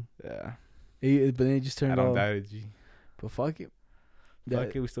too. Yeah, But then it just turned I don't off. doubt it, G. But fuck it.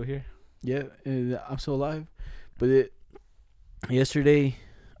 Fuck it, we still here. Yeah, and I'm still alive. But yesterday,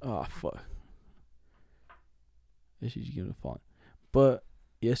 oh fuck. This is gonna fall. But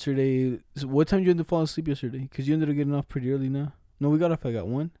yesterday, so what time did you end up falling asleep yesterday? Cause you ended up getting off pretty early. Now, no, we got off like at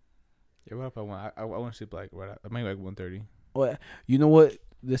 1. Yeah, what if I want? I want to sleep like right. Maybe like 1:30. Oh, you know what?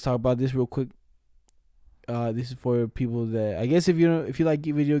 Let's talk about this real quick. This is for people that I guess if you like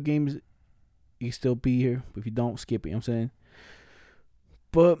video games, you can still be here. But if you don't, skip it. You know what I'm saying.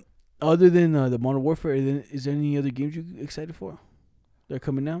 But other than the Modern Warfare, is there any other games you excited for? They're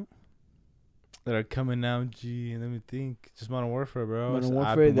coming out. That are coming out, G. Let me think. Just Modern Warfare, bro. Modern I've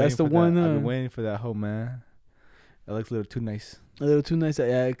Warfare, been that's waiting the for one, that. I've been waiting for that whole man. That looks a little too nice. A little too nice.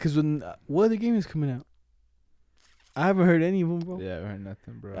 Yeah, because when what other game is coming out? I haven't heard any of them, bro. Yeah, I heard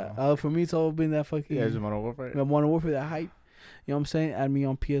nothing, bro. For me, it's all been that fucking. Yeah, just Modern Warfare. Modern Warfare, that hype. You know what I'm saying? Add me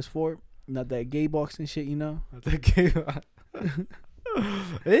on PS4. Not that gay box and shit, you know? The game.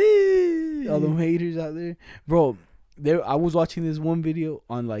 Hey, All them haters out there. Bro, I was watching this one video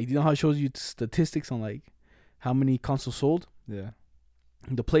on, like, you know how it shows you statistics on, like, how many consoles sold? Yeah.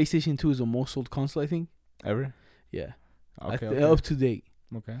 The PlayStation 2 is the most sold console, I think. Ever? Yeah. Okay. Up to date.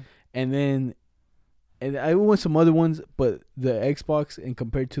 Okay. And then, and I went some other ones, but the Xbox, and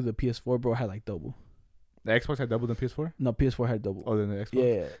compared to the PS4, bro, had, like, double. The Xbox had double than PS4. No, PS4 had double. Oh, then the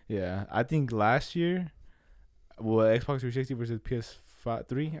Xbox. Yeah. Yeah, I think last year, well, Xbox 360 versus PS5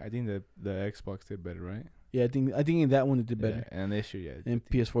 3. I think the Xbox did better, right? Yeah, I think in that one it did better. Yeah, and this year, yeah. And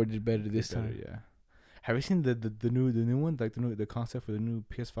PS4 did better Did this better, time. yeah. Have you seen the new one, like the concept for the new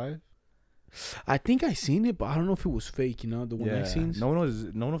PS5? I think I seen it, but I don't know if it was fake. You know, the one I seen. No one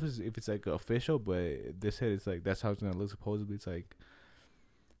knows if it's like official, but they said it's like that's how it's gonna look. Supposedly, it's like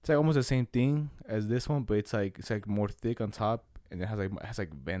almost the same thing as this one, but it's like more thick on top, and it has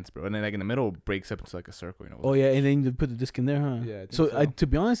like vents, bro. And then like in the middle, it breaks up into like a circle. You know. Oh yeah, and then you put the disc in there, huh? Yeah, I think So, so. to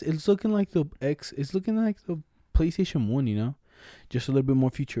be honest, it's looking like the PlayStation 1. You know, just a little bit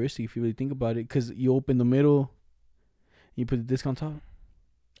more futuristic if you really think about it. Cause you open the middle, you put the disc on top.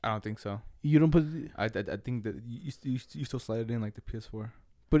 I don't think so. You don't put, I think that you still slide it in like the PS4.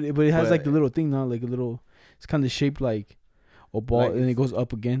 but it has like the But- little thing now, like a little. It's kind of shaped like a ball, Like- and it goes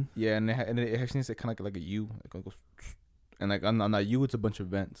up again. Yeah, and it actually is kind of like a U, like it goes, and like on that U, it's a bunch of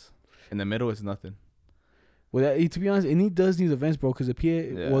vents. In the middle, it's nothing. Well, to be honest, and he does need events, bro. Cause well,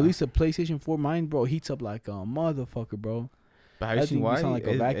 Yeah. at least the PlayStation 4, mine, bro, heats up like a motherfucker, bro. But have I you seen think we why? sound like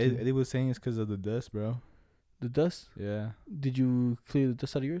a vacuum. Eddie was saying it's because of the dust, bro. The dust. Yeah, Did you clear the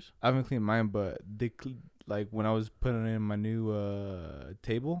dust out of yours? I haven't cleaned mine, but like when I was putting in my new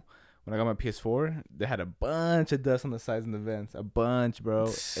table, when I got my PS4, they had a bunch of dust on the sides and the vents, a bunch,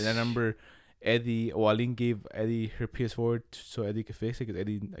 bro. And I remember Aline gave Eddie her PS4 so Eddie could fix it because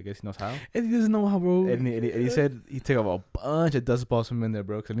Eddie, I guess he knows how. Eddie doesn't know how, bro. And he said he took off a bunch of dust balls from in there,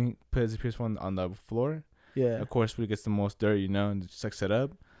 bro. Cause he put his PS4 on the floor. Yeah. Of course, when it gets the most dirt, you know, and it just like set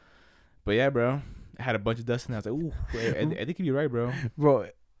up. But yeah, bro, I had a bunch of dust, and I was like, "Ooh, Eddie could be right, bro." Bro,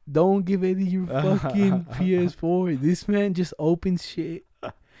 don't give Eddie your fucking PS4. This man just opens shit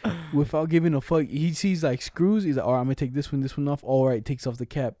without giving a fuck. He sees like screws. He's like, "All right, I'm gonna take this one off." All right, takes off the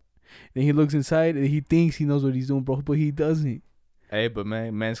cap. Then he looks inside and he thinks he knows what he's doing, bro, but he doesn't. Hey, but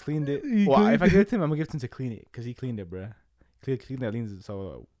man's cleaned it. He Well, cleaned if I give it to him, I'm gonna give it to him to clean it, cause he cleaned it, bro. Clean that leans.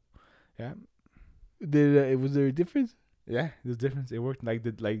 So, yeah, Was there a difference? yeah, there's a difference. It worked. Like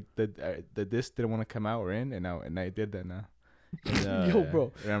the disc didn't want to come out or in, and now it did that now. And, Yo,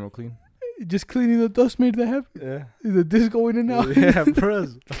 bro. I'm clean. Just cleaning the dust made that happen. Yeah. Is the disc going in now? Yeah,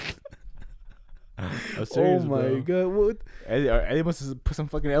 bros. I'm serious, Oh my bro. god, what? Eddie must have put some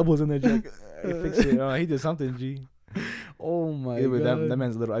fucking elbows in there, Jack. Fix it. He did something, G. Oh my Yeah, but god. that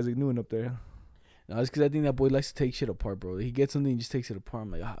man's little Isaac Newton up there. No, it's because I think that boy likes to take shit apart, bro. He gets something and just takes it apart.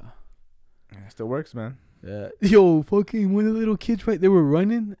 I'm like, ah. Yeah, still works, man. Yeah. Yo, fucking one of the little kids, right? They were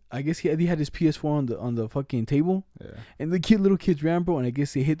running. I guess Eddie had his PS4 on the fucking table, Yeah. and the little kids ran, bro. And I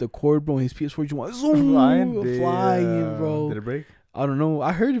guess they hit the cord, bro. And his PS4 just went Flying, flying, bro. Did it break? I don't know.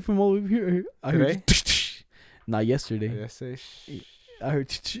 I heard it from all over here. I Today? heard. Not yesterday. Yeah, say I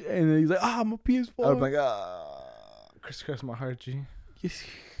heard, and then he's like, my PS4. I was like, crisscross my heart, G. Yes.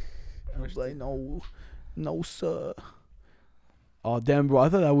 I was like, no, sir. Oh damn, bro! I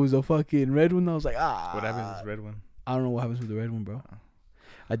thought that was a fucking red one. I was like, What happens to this red one? I don't know what happens with the red one, bro.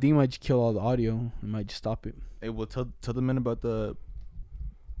 I think it might just kill all the audio. It might just stop it. Hey, well, tell the men about the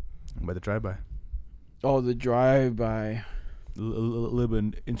drive-by. Oh, the drive-by. A little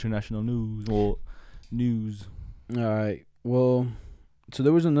bit of international news. Well, news. All right. Well, so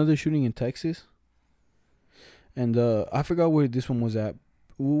there was another shooting in Texas, and I forgot where this one was at.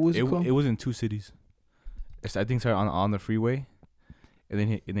 What was it called? It was in two cities. I think it started on the freeway, and then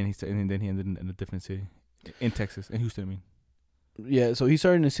he ended in a different city, in Texas, in Houston. I mean. Yeah. So he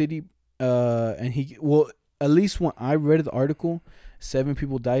started in a city, and at least when I read the article, 7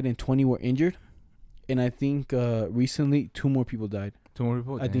 people died and 20 were injured, and I think recently 2 more people died. 2 more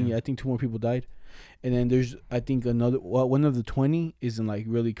people. I think 2 more people died, and then there's another one of the 20 is in like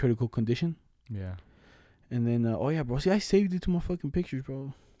really critical condition. Yeah. And then bro, see I saved it to my fucking pictures,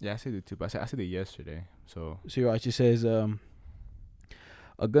 bro. Yeah, I said it too, but I said it yesterday. So it just says a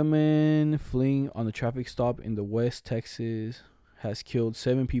gunman fleeing on a traffic stop in the West Texas has killed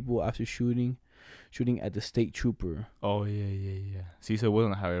 7 people after shooting at the state trooper. Oh yeah. See, so it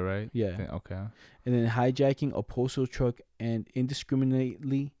wasn't a highway, right? Yeah. Okay. And then hijacking a postal truck and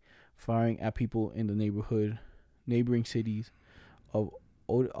indiscriminately firing at people in the neighboring cities of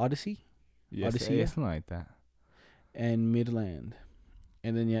Odyssey. Yes, Odyssey, yeah, something like that. And Midland.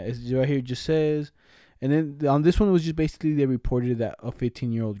 And then it's right here it just says, and then on this one it was just basically they reported that a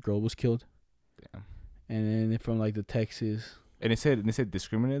 15-year-old girl was killed. Damn. And then from like the Texas. And it said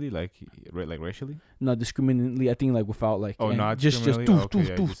discriminately, like racially. Not discriminately. I think like without like. Oh, not just discriminately.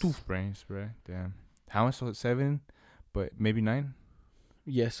 doof. Spray. Damn. How much? So 7, but maybe 9.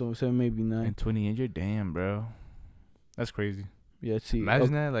 Yeah, so 7 maybe 9. And 20 injured. Damn, bro. That's crazy. Yeah, see.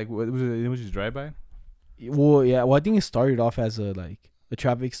 Imagine that. Like, what was it? It was just drive by. Well, yeah. Well, I think it started off as a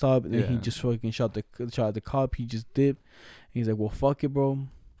traffic stop, and then he Yeah. just fucking shot at the cop. He just dipped. And he's like, "Well, fuck it, bro.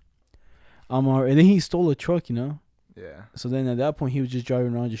 I'm alright." And then he stole a truck, you know. Yeah. So then at that point, he was just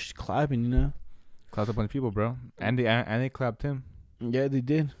driving around, just clapping, you know. Clapped a bunch of people, bro. And they clapped him. Yeah, they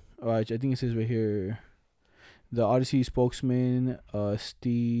did. All right, I think it says right here. The Odyssey spokesman,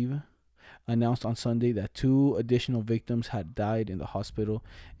 Steve, announced on Sunday that 2 additional victims had died in the hospital,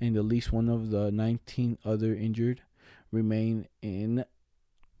 and at least one of the 19 other injured remain in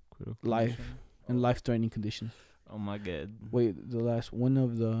life-threatening conditions. Oh my god. Wait, the last one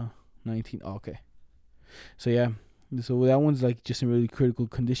of the 19. Oh, okay. So yeah, so that one's like just in really critical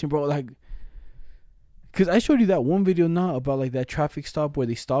condition, bro. Like, cause I showed you that one video now about like that traffic stop where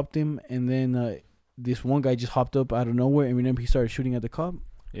they stopped him, and then this one guy just hopped up out of nowhere, and remember he started shooting at the cop.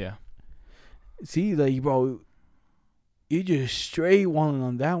 Yeah. See, like, bro, you just straight walling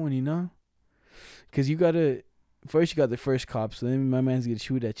on that one, you know? Cause you got the first cop, so then my man's gonna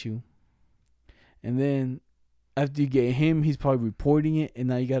shoot at you, and then after you get him, he's probably reporting it, and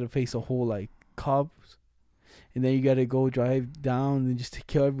now you gotta face a whole like cops, and then you gotta go drive down and just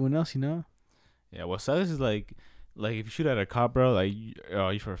kill everyone else, you know? Yeah. What sucks is like if you shoot at a cop, bro, like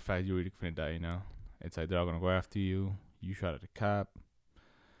you for a fact you're really gonna die, you know? It's like they're all gonna go after you. You shot at a cop.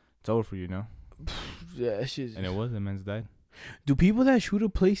 It's over for you, you know? Yeah, that shit. And it was, the man's died. Do people that shoot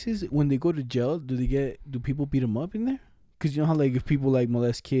up places when they go to jail, do people beat them up in there? Cause you know how like if people like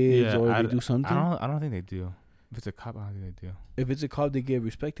molest kids or they do something. I don't think they do. If it's a cop, I don't think they do. If it's a cop, they get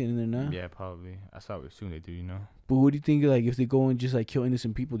respected in there now. Yeah, probably. That's how I would assume they do, you know? But what do you think? Like if they go and just like kill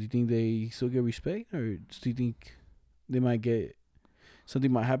innocent people, do you think they still get respect, or do you think they might get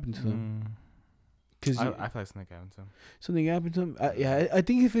something might happen to them? Cause I feel like something happened to them. Something happened to them. I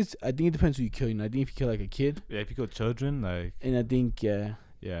think it depends who you kill. You know, I think if you kill like a kid. Yeah, if you kill children, like. And I think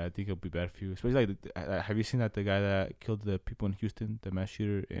Yeah, I think it'll be bad for you. Especially like, have you seen that the guy that killed the people in Houston, the mass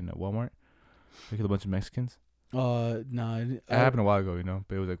shooter in Walmart? He killed a bunch of Mexicans. Nah. It happened a while ago, you know,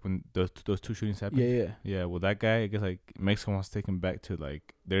 but it was like when those 2 shootings happened. Yeah. Yeah, well, that guy, I guess like Mexico wants to take him back to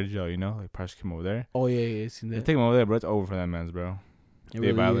like their jail, you know, like prosecute him over there. Oh yeah. Seen They that. take him over there, bro. It's over for that man's, bro.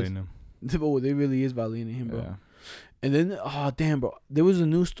 They're violating him. Oh, they really is violating him, bro. Yeah. And then, damn, bro, there was a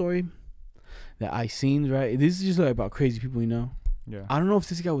news story that I seen, right? This is just like about crazy people, you know. Yeah. I don't know if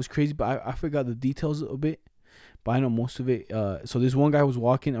this guy was crazy, but I forgot the details a bit. But I know most of it. So this one guy was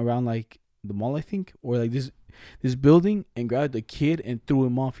walking around like the mall, I think, or like this building, and grabbed the kid and threw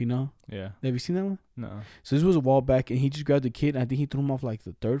him off. You know? Yeah. Have you seen that one? No. So this was a while back, and he just grabbed the kid, and I think he threw him off like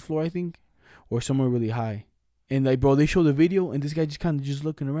the 3rd floor, I think, or somewhere really high. And like, bro, they showed the video, and this guy just kind of just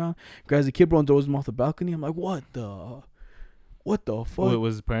looking around, grabs the kid, bro, and throws him off the balcony. I'm like, what the fuck? Wait,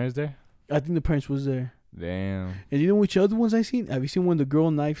 was his parents there? I think the parents was there. Damn. And you know which other ones I seen? Have you seen when the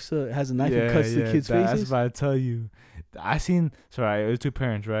girl has a knife and cuts the kids' That's faces? what I tell you. I seen. Sorry, it was 2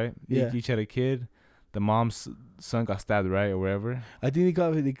 parents, right? Yeah. Each had a kid. The mom's son got stabbed, right, or wherever. I think they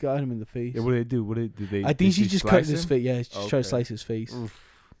got him in the face. Yeah, what did they do? Did they? I think she just cut his face. Yeah, she just tried to slice his face. Oof.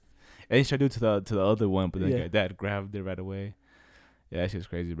 And she tried to do it to the other one, but then Yeah. dad grabbed it right away. Yeah, that shit's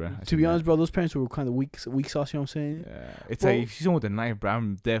crazy, bro. To be honest, bro, those parents were kind of weak sauce. You know what I'm saying? Yeah, it's Well- like if she's on with a knife, bro,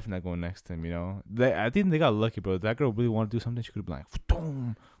 I'm definitely not going next to him. You know, I think they got lucky, bro. If that girl really wanted to do something, she could have been like,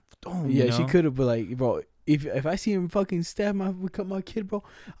 boom, boom. Yeah, you she know? could have, but like, bro, if I see him fucking stab my kid, bro,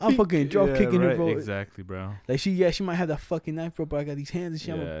 I'm fucking drop Yeah, kicking her, right, bro. Exactly, bro. Like she might have that fucking knife, bro, but I got these hands and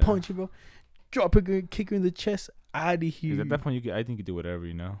shit. I'm Yeah. gonna punch her, bro. Drop her, kick her in the chest. Out of 'Cause here. at that point, I think you could do whatever,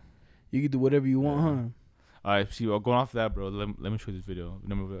 you know. You can do whatever you want, Yeah. huh? All right, see, going off that, bro. Let me show you this video.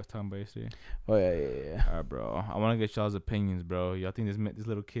 Remember what I was talking about yesterday? Oh yeah. All right, bro. I want to get y'all's opinions, bro. Y'all think this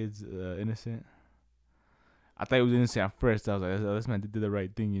little kid's innocent? I thought he was innocent at first. I was like, this man did the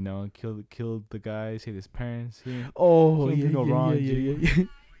right thing, you know. Killed the guy, saved his parents. Oh Can't yeah, do no wrong, yeah.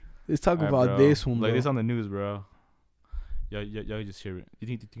 Let's talk All right, about bro. this one, bro. Like this on the news, bro. Y'all just hear it. You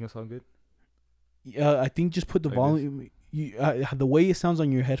think that sound good? I think just put the Like volume. The way it sounds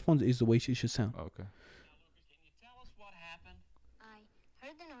on your headphones is the way it should sound. Oh, okay. Can you tell us what happened? I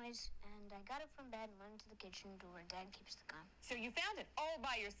heard the noise, and I got up from bed and went into the kitchen to where Dad keeps the gun. So you found it all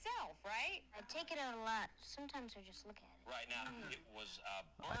by yourself, right? I take it out a lot. Sometimes I just look at it. Right now, it was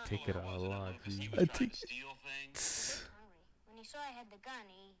I take it out a lot, He dude. was trying to steal things. He was hungry. When he saw I had the gun,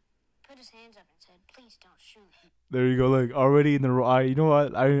 he put his hands up and said, "Please don't shoot." There you go. Like already in the wrong. You know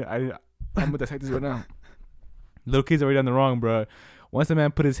what? I'm gonna dissect this right now. Little kid's already on the wrong, bro. Once the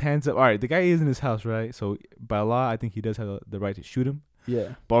man put his hands up, all right, the guy is in his house, right? So by law, I think he does have the right to shoot him.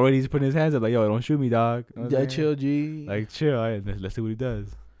 Yeah. But already he's putting his hands up, like, yo, don't shoot me, dog. You know what I'm Yeah, saying? chill, G. Like, chill. All right, let's see what he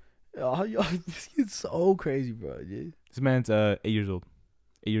does. Oh, yo, this kid's so crazy, bro. G. This man's 8 years old.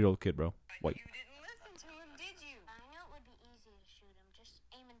 8-year-old kid, bro. White. You didn't listen to him, did you? I know it would be easy to shoot him. Just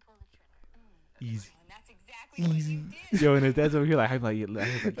aim and pull the trigger. Easy. And that's exactly what you did. Yo, and his dad's over here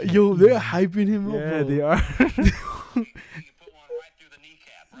like, Yo, they're hyping him up, yeah, bro. they are. You put one right through the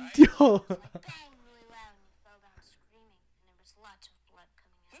kneecap, right? Yo. It banged really loud, and he fell down screaming, and there was lots of blood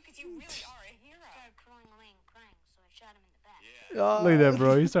coming out. Lucas, you really are a He hero. started crawling away and crying, so I shot him in the back. Yeah. Look at that,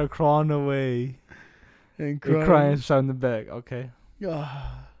 bro. He started crawling away. And And crying, shot in the back. Okay.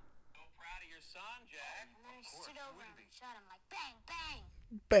 Ah. So proud of your son, Jack. And then I stood over him and shot him like bang, bang.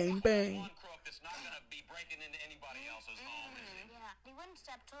 Bang, bang. One crook that's not gonna be breaking into anybody else's home, is he? Yeah, he wouldn't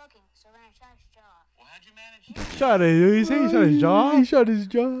stop talking, so then I shot his jaw off. Well, how'd you manage? Shot it. You say he shot his jaw? He shot his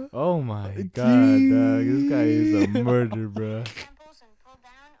jaw. Oh my god, dog. This guy is a murderer, bro. Temples and pull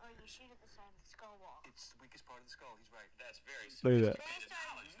down, or you shoot at the side of the skull wall. It's the weakest part of the skull. He's right. That's very Look at that. sophisticated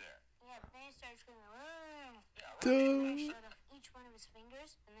knowledge there. Yeah, but then he started screaming. "Arr!" Yeah, right. Dude. I shot off each one of his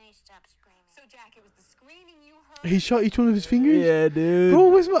fingers, and then he stopped screaming. So, Jack, it was the screaming you heard. He shot each one of his fingers? Yeah, dude. Bro,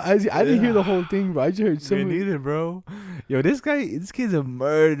 what's my... I didn't hear the whole thing, bro. I just heard Me some... neither, bro. Yo, this kid's a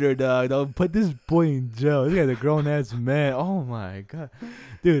murderer, dog. Don't put this boy in jail. This guy's a grown ass man. Oh my god,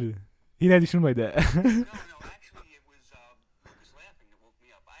 dude. He didn't have to shoot him like that. No, actually, it was Lucas laughing that woke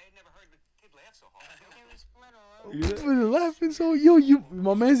me up. I had never heard the kid laugh so hard. There was blood all over. You was laughing so... Yo,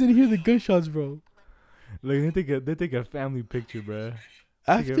 my man's didn't hear the gunshots, bro. Look, they take a family picture, bro.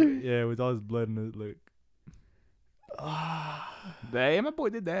 After? Yeah, with all his blood in it. Look. Damn, my boy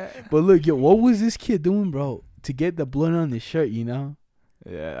did that. But look, yo, what was this kid doing, bro? To get the blood on his shirt, you know?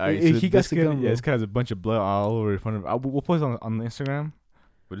 Yeah, all right, He so got this the kid, gun, yeah, bro. this guy has a bunch of blood all over in front of. We'll post it on Instagram.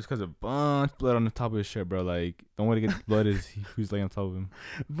 But this guy's a bunch of blood on the top of his shirt, bro. Like, the only way to get the blood is who's laying on top of him.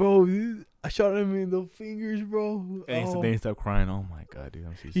 Bro, I shot him in the fingers, bro. And Oh. then he stopped crying. Oh my god, dude.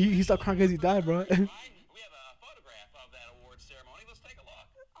 I'm serious. He stopped crying because he died, bro. Right? We have a photograph of that award ceremony. Let's take a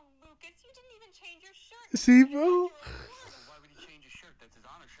look. Oh, Lucas, you didn't even change your shirt. See, bro? Why would he change his shirt? That's his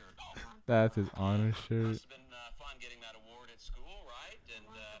honor shirt. That's his honor shirt. Must have been fun getting that award at school, right? And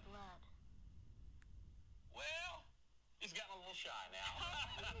Want the blood. well, he's gotten a little shy now.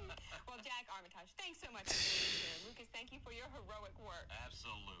 Well, Jack Armitage, thanks so much for being here. Lucas, thank you for your heroic work.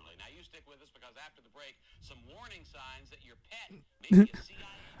 Absolutely. Now you stick with us because after the break, some warning signs that your pet may be a CIA.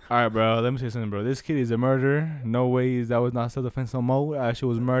 All right, bro. Let me say something, bro. This kid is a murderer. No way that was not self-defense no more. That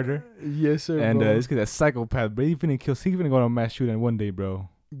was murder. Yes, sir, And bro. this kid's a psychopath, bro. He finna kill. He finna go on a mass shooting one day, bro.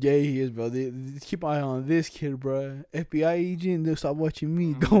 Yeah, he is, bro. They keep an eye on this kid, bro. FBI agent, they'll stop watching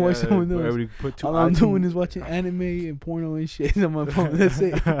me. Go watch someone bro, else. everybody put two All I'm iTunes- doing is watching anime and porno and shit on my phone. That's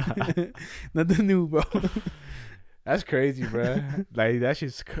it. Nothing new, bro. That's crazy, bro. Like that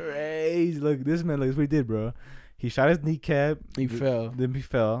shit's crazy. Look, this man, look, this what he did, bro. He shot his kneecap. He fell. Then he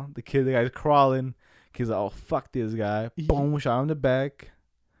fell. The guy's crawling. Kid's like, oh fuck this guy. Boom, shot him in the back.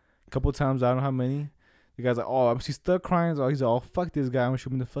 A couple times, I don't know how many. The guy's like, oh, she's still crying. So he's like, oh fuck this guy. I'm gonna shoot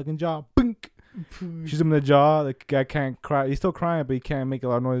him in the fucking jaw. Bink. Shoots him in the jaw. The guy can't cry. He's still crying, but he can't make a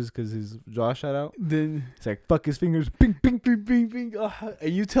lot of noise because his jaw shot out. Then It's like fuck his fingers. Bing, bing. bing, bing, bing.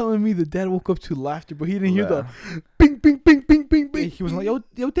 And you telling me the dad woke up to laughter, but he didn't hear Yeah. the bing, bing, bing, bing, bing, bing. He was like, yo,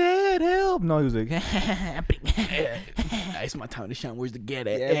 dad, help. No, he was like, It's my time to shine. Where's the get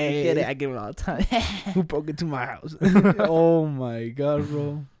it? yeah, we get it. I give it all the time. Who broke into my house? Oh my god,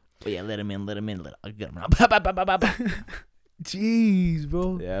 bro. But yeah, let him in. I'll get him out. Jeez,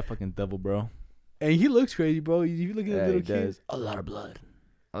 bro. Yeah, fucking devil, bro. And he looks crazy, bro. If you look at the Yeah, little he kid, does. A lot of blood.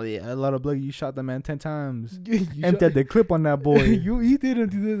 Oh yeah, a lot of blood. You shot that man 10 times. you Emptied the clip on that boy. he did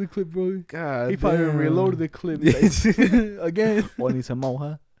empty the clip, bro. God, He probably damn. reloaded the clip like, again. Oh, need some more,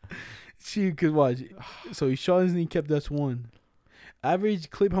 huh? She could watch it. So he shot his kneecap. That's one. Average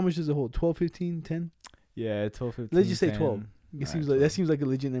clip. How much does it hold? 12, 15, 10? Yeah, 12, 15. Let's just say 10. 12. It Alright, seems like 12. that seems like a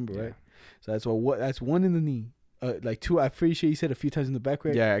legit number, Yeah. right? So that's what. That's one in the knee. Like two. I'm pretty sure he said a few times in the back,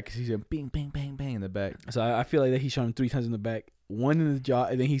 right? Yeah, because he said bing, bang, bang, bang in the back. So I feel like that he shot him 3 times in the back, one in the jaw,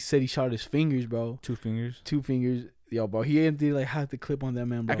 and then he said he shot his fingers, bro. 2 fingers. 2 fingers. Yo, bro, he emptied like half the clip on that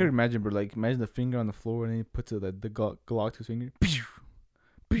man, bro. I could imagine, bro. Like, imagine the finger on the floor and then he puts the Glock to his finger.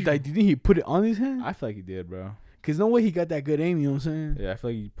 Like, do you think he put it on his hand? I feel like he did, bro. Cause no way he got that good aim. You know what I'm saying? Yeah, I feel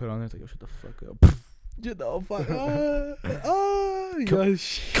like he put it on there. It's like, yo, shut the fuck up. Shut the fuck. Come- Yeah,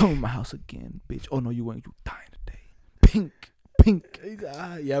 Come in my house again, bitch. Oh no, you ain't. You dying today. Pink.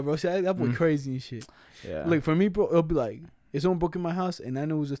 yeah, bro. See, that boy Mm. crazy and shit. Yeah. Like for me, bro, it'll be like if someone broke in my house and I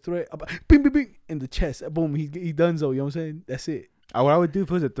knew it was a threat, I'll be, bing, bing, bing, in the chest. Boom, he done so. You know what I'm saying? That's it. What I would do if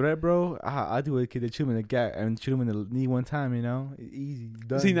it was a threat, bro, I do a kid that shoot him in the gap and shoot him in the knee one time, you know? Easy.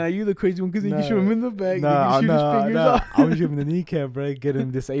 Done. See, now you the crazy one because then you Nah. shoot him in the back. Nah, then you shoot his fingers off. I would shoot him in the kneecap, bro. Get him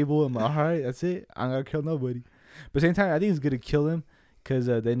disabled. I'm like, all right, that's it. I ain't gotta kill nobody. But at the same time, I think it's good to kill him because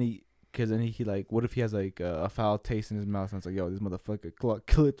then he like, what if he has like a foul taste in his mouth and it's like, yo, this motherfucker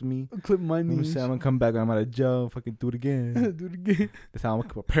clipped me. Clip my You know what I'm knees. saying? I'm gonna come back when I'm out of jail and fucking do it again. Do it again. That's how I'm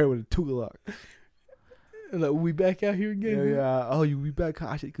gonna prepare with a 2 Glock. Like we back out here Yeah, again. yeah. Oh, you be back?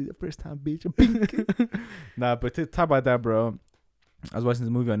 I should, cause the first time, bitch. Pink. Nah, but to talk about that, bro. I was watching this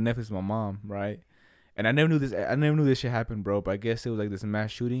movie on Netflix with my mom, right? And I never knew this. I never knew this shit happened, bro. But I guess it was like this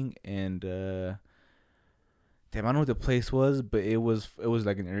mass shooting, and damn, I don't know what the place was, but it was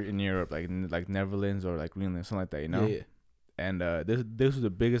like in Europe, like Netherlands or like Greenland, something like that, you know. Yeah. And this was the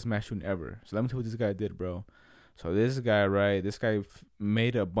biggest mass shooting ever. So let me tell you what this guy did, bro. So this guy, right? This guy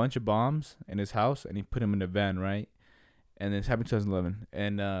made a bunch of bombs in his house, and he put them in a van, right? And this happened in 2011.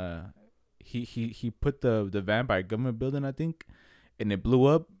 And he put the van by a government building, I think, and it blew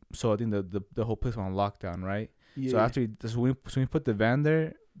up. So I think the whole place went on lockdown, right? Yeah. So after when he put the van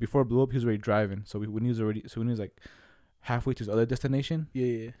there, before it blew up, he was already driving. So when he was like halfway to his other destination,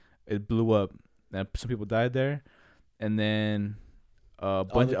 yeah. it blew up. And some people died there, and then a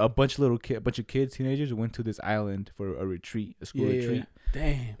bunch of kids, teenagers, went to this island for a retreat, a school retreat.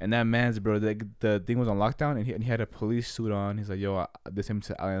 Damn. And that man's, bro, the thing was on lockdown, and he had a police suit on. He's like, yo, they sent him to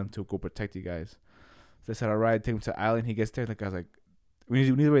the island to go protect you guys. So they said, all right, take him to the island. He gets there, the guy's like, when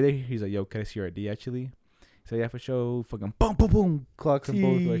he's right there, he's like, yo, can I see your ID actually? So yeah, for sure, fucking boom, boom, boom, clocks them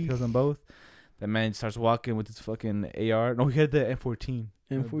both, like kills them both. The man starts walking with his fucking AR. No, he had the M14.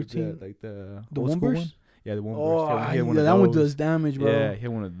 M14. Like the The old one school burst? one. Yeah, the one Oh, burst. He had yeah, of that one those. does damage, bro. Yeah, he had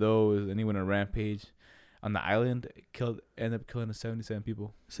one of those, and he went on a rampage on the island. Ended up killing 77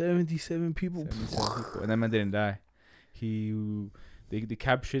 people. 77 people. 77 people, and that man didn't die. They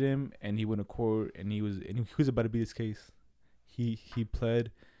captured him, and he went to court, and he was about to beat his case. He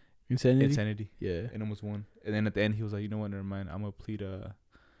pled insanity Yeah. and almost won. And then at the end, he was like, you know what? Never mind. I'm gonna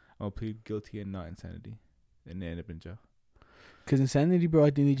plead guilty and not insanity, and they ended up in jail. Because insanity, bro,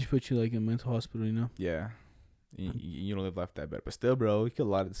 I think they just put you like in a mental hospital, you know? Yeah. You don't live life that bad, but still, bro, he killed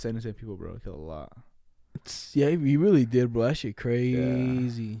a lot of 77 people, bro. He killed a lot. Yeah, he really did, bro. That shit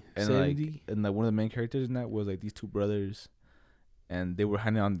crazy. And 70? like one of the main characters in that was like these 2 brothers, and they were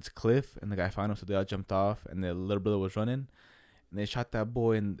hanging on this cliff, and the guy found them, so they all jumped off, and the little brother was running, and they shot that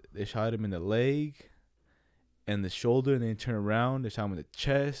boy, and they shot him in the leg, in the shoulder, and then turn around. They shot him in the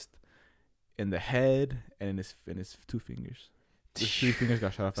chest, in the head, and in his 2 fingers. His 3 fingers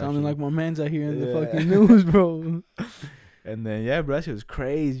got shot off. Sounding actually. like my man's out here in the Yeah. fucking news, bro. And then yeah, bro, that shit was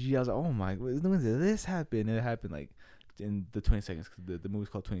crazy. I was like, oh my, when did this happen? And it happened like in the 20 seconds because the movie's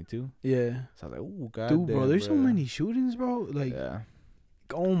called 22. Yeah. So I was like, oh god, Dude, bro, damn, there's so bruh. many shootings, bro. Like, Yeah.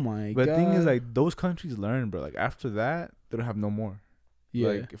 oh my But god. the thing is, like, those countries learn, bro. Like after that, they don't have no more. yeah.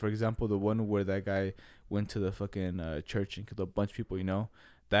 Like for example, the one where that guy went to the fucking church and killed a bunch of people. You know,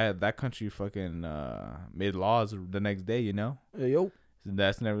 that country fucking made laws the next day. You know. Yo.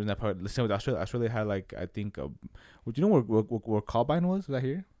 That's never that part. Listen, with Australia, Australia had like I think, do you know where Columbine was? Was that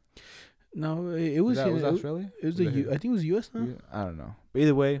here? No, it was. Was that it, Australia? it was that the here? I think it was U.S. now. Yeah, I don't know. But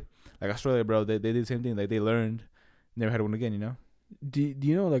either way, like Australia, bro, they did the same thing. Like they learned, never had one again. You know? Do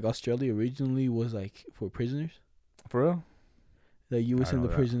you know like Australia originally was like for prisoners? For real? Like you would I send know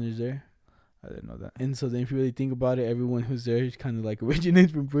the that. prisoners there, I didn't know that. and so then if you really think about it, everyone who's there is kind of like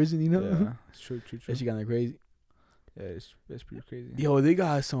originates from prison. You know? Yeah, it's true. That shit kind of crazy. Yeah, it's pretty crazy. Yo, they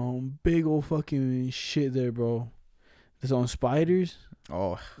got some big old fucking shit there, bro. There's on spiders.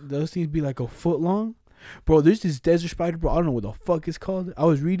 Oh, Those things be like a foot long. Bro, there's this desert spider, bro. I don't know what the fuck it's called. I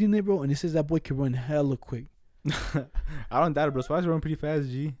was reading it, bro, and it says that boy can run hella quick. I don't doubt it, bro. Spiders run pretty fast,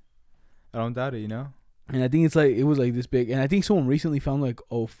 G. I don't doubt it. You know? And I think it's like, it was like this big. And I think someone recently found like,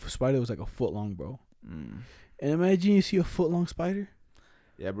 spider was like a foot long, bro. Mm. And imagine you see a foot long spider.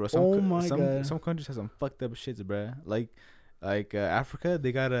 Yeah, bro. Oh my God. Some countries have some fucked up shits, bro. Like Africa,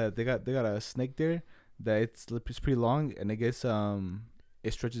 they got a snake there that it's pretty long, and I guess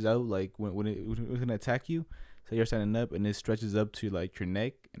it stretches out like when it's gonna attack you. So you're standing up, and it stretches up to like your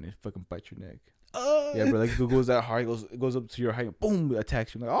neck, and it fucking bites your neck. Yeah, bro. Like it goes that hard, it goes up to your height, boom, it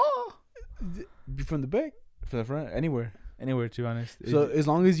attacks you. I'm like, oh, From the back. from the front, anywhere, to be honest. So as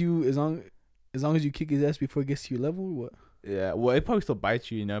long as you kick his ass before it gets to your level, or what? Yeah, well, it probably still bites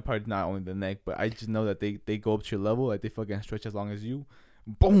you, you know, probably not only the neck, but I just know that they go up to your level, like they fucking stretch as long as you,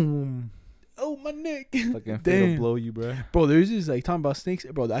 boom, Oh, my neck. fucking fatal Damn. blow you, bro. Bro, there's this like talking about snakes.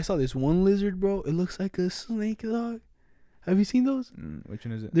 Bro, I saw this one lizard, bro. It looks like a snake, dog. Have you seen those? Which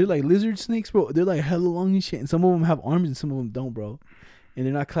one is it? They're like lizard snakes, bro. They're like hella long and shit. And some of them have arms and some of them don't, bro. And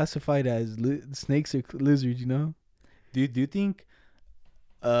they're not classified as snakes or lizards, you know? Do you think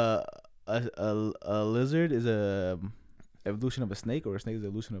a lizard is a evolution of a snake, or a snake is an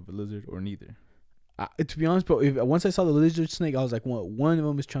evolution of a lizard, or neither? To be honest, bro, once I saw the lizard snake, I was like, one of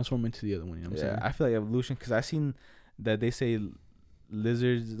them is transforming into the other one. You know what I'm Yeah, saying? I feel like evolution, because I seen that they say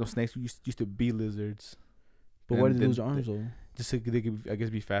lizards, those snakes used to be lizards. But why and did they lose then arms, though? Just so they could, I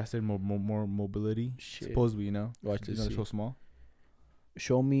guess, be faster, more mobility. Shit. Supposedly, you know, Watch you this. know, they're so small.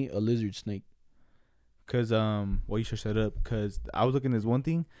 Show me a lizard snake. Cause well, you should set up. Cause I was looking at this one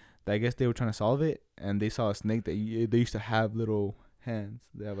thing that I guess they were trying to solve it, and they saw a snake that they used to have little hands.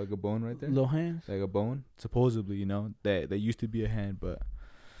 They have like a bone right there, Little hands? like a bone. Supposedly, you know, that used to be a hand, but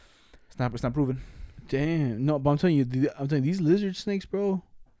it's not proven. Damn. No, but I'm telling you, these lizard snakes, bro,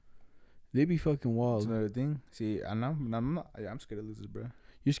 they be fucking That's wild. another thing. See, I'm not. Yeah, I'm scared of lizards, bro.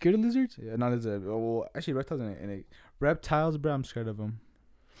 You scared of lizards? Yeah, not lizards. Well, actually, reptiles reptiles, bro. I'm scared of them.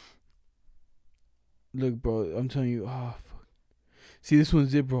 Look, bro, I'm telling you. Oh, fuck. See, this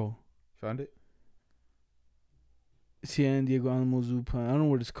one's it, bro. Found it. San Diego Animal Zoo Plan. I don't know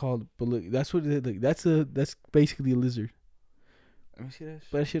what it's called, but look, that's what it is. Look, that's basically a lizard. Let me see that.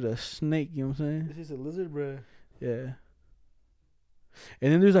 But that shit a snake, you know what I'm saying? This is a lizard, bro. Yeah.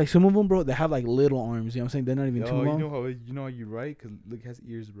 And then there's like some of them, bro, that have like little arms, you know what I'm saying? They're not even too Yo, long. you know how you right? Cause look, it has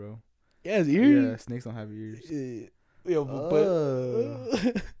ears, bro. Yeah, his ears. Yeah, snakes don't have ears. Yo,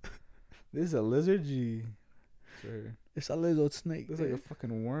 but this is a lizard, G. Sure. it's a lizard snake. Looks like a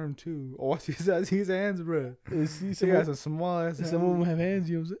fucking worm too. Oh, I see his hands, bro. See, He some, got of, some small ass. some of them have hands,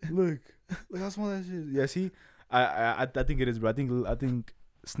 you know what I'm saying? Look how small that shit is. Yeah, see, I think it is, bro. I think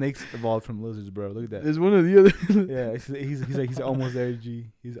snakes evolved from lizards, bro. Look at that. There's one of the other. Yeah, he's almost there,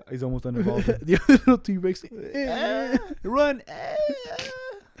 G. He's almost done evolving. the other little T-Rex. Run!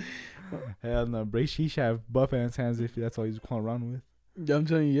 Hell no, Bray Sheesh have buff ass hands if that's all he's crawling around with. I'm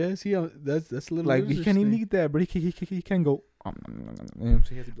telling you, yeah. See, that's a little. Like he lizard can't even snake. eat that, bro. He can't go. So he has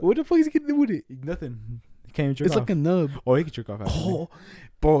to be like, What the fuck is he getting with it? nothing. He can't even jerk It's off. like a nub. Or he can jerk off. Actually. Oh,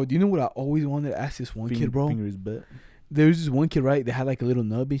 bro, do you know what I always wanted to ask this one kid, bro? Finger his butt. There was this one kid, right, that had like a little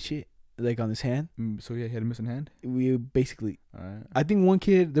nub and shit, like on his hand. So yeah, he had a missing hand. We basically, Alright. I think one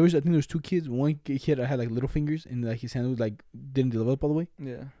kid, there was two kids. One kid that had like little fingers and like his hand was like didn't develop all the way.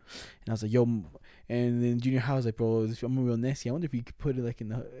 Yeah. And I was like, yo, and then junior high was like, bro, I'm real nasty. I wonder if you could put it like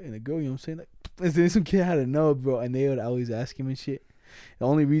in a girl. You know what I'm saying? Like, and then some kid had a nub, bro, and they would always ask him and shit. The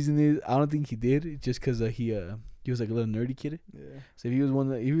only reason is I don't think he did it just because he was like a little nerdy kid. Yeah. So if he was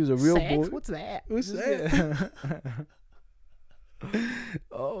if he was a real boy, What's that? what's that?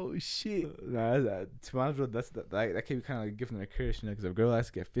 Oh shit! Nah, to be honest, bro, that can be kind of like a gift and a curse, you know, because if a girl has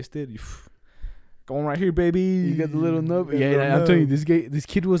to get fisted, you going right here, baby. You got the little nub. You got the Yeah, little I'm telling you, nub. this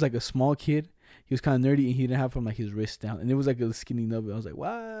kid was like a small kid. He was kind of nerdy, and he didn't have from like his wrist down, and it was like a skinny nub. I was like, what?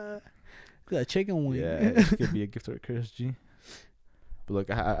 Look at that chicken wing. Yeah, it could be a gift or a curse, G. But look,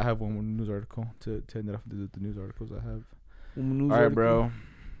 I have one more news article to end it off with the news articles I have. All right, bro.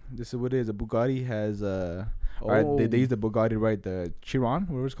 This is what it is. A Bugatti has all right, they used the Bugatti to write the Chiron,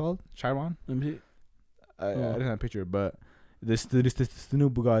 whatever it's called, Chiron. Let me see. I didn't have a picture, but this the new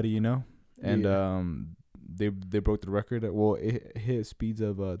Bugatti, you know, and Yeah. they broke the record. Well, it hit speeds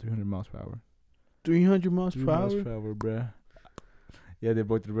of 300 miles per hour. 300 miles per 300 miles hour. per hour, bruh. Yeah, they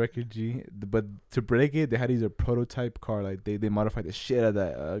broke the record, G. But to break it, they had to use a prototype car. Like they modified the shit out of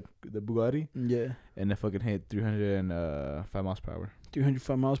that the Bugatti, Yeah. and it fucking hit 305 miles per hour.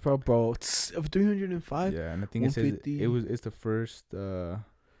 305 miles per hour, bro. Of 305. Yeah, and I think it says 150.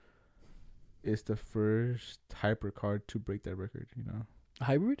 it's the first hypercar to break that record. You know.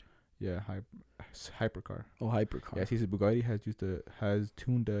 Hybrid? Yeah, hypercar. Oh, hypercar. Yeah, see, the Bugatti has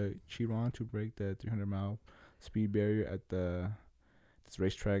tuned the Chiron to break the 300-mile speed barrier at this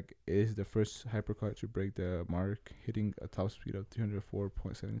racetrack. It is the first hypercar to break the mark, hitting a top speed of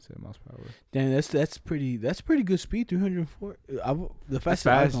 304.77 miles per hour. Damn, that's pretty good speed. 304. The fastest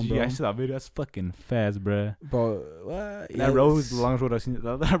Fast, icon, G. bro. I saw that video. That's fucking fast, bruh. Bro, what? That road is the longest road I've seen.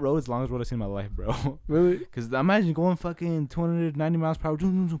 That road is the longest road I've seen in my life, bro. Really? Because imagine going fucking 290 miles per hour.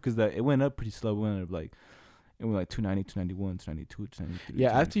 Because it went up pretty slow. It went up like 290, 291, 292, 293. Yeah,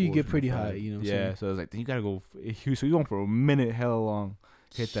 after you 294, get pretty 295. high, you know what I'm Yeah, saying? so I was like, then you gotta go. So you're going for a minute, hella long.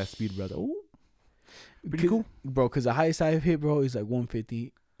 Hit that speed, brother. Ooh, pretty cool, Bro, because the highest I've hit, bro, is like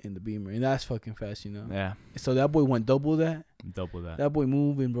 150 in the Beamer. And that's fucking fast, you know? Yeah, So that boy went double that. double that. That boy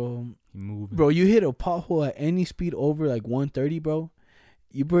moving, bro. He moving. Bro, you hit a pothole at any speed over like 130, bro.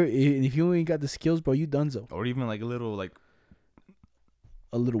 And if you ain't got the skills, bro, you donezo. Or even like a little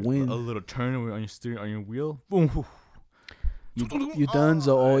A little wind. a little turn on your steering on your wheel. Boom. You donezo.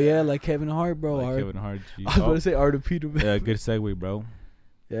 Oh, yeah, like Kevin Hart, bro. Like Kevin Hart. G. I was about to say Art of Peterman. Yeah, good segue, bro.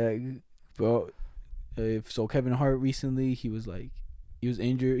 Yeah, bro. So Kevin Hart recently, he was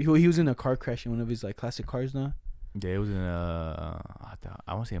injured. He was in a car crash in one of his like classic cars now. Yeah, it was in I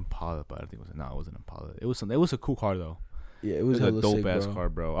want to say Impala, but I think it wasn't Impala. It was a cool car though. Yeah, it It was was a hella dope sick, ass bro. car,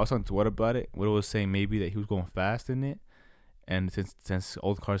 bro. I was talking to what about it? What it was saying maybe that he was going fast in it, and since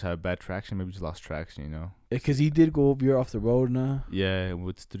old cars have bad traction, maybe just lost traction, you know. Because he did go veer off the road now. Yeah,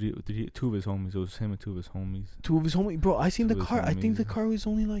 with two of his homies. It was him and two of his homies. Two of his homies, bro. I seen Two the of his car. I think the homies. car was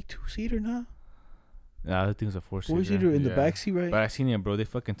only like 2-seater now. Yeah, I think it was a four-seater. 4-seater in the yeah. back seat, right? But I seen it, bro. They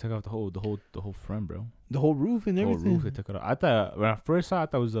fucking took off the whole front, bro. The whole roof and The whole everything. roof, they took it off. I thought when I first saw it, I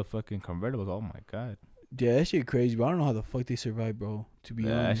thought it was a fucking convertible. I was like, oh my god. Yeah, that shit crazy, bro. I don't know how the fuck they survived, bro. To be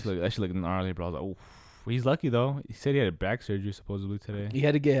Yeah, honest, that shit look gnarly, bro. I was like, oh, he's lucky though. He said he had back surgery supposedly today. he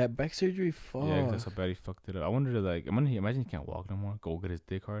had to get back surgery. Fuck. Yeah, 'cause that's how bad he fucked it up. I wonder, like, imagine he can't walk no more. Go get his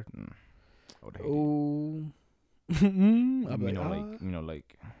dick hard. I would hate it. Oh. I'm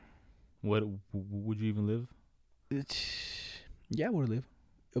like, what would you even live? Yeah, I would live.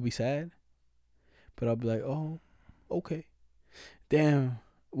 It'll be sad, but I'll be like, oh, okay. Damn.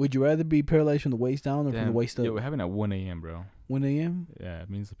 Would you rather be paralyzed from the waist down or from the waist up? Yeah, we're having at 1 a.m., bro. 1 a.m. Yeah, it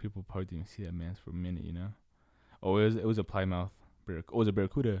means that people probably didn't even see that man for a minute, you know. Oh, it was a Plymouth. It was a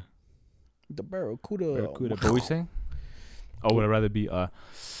Barracuda. The Barracuda. Barracuda. But what you saying? Oh, would I rather be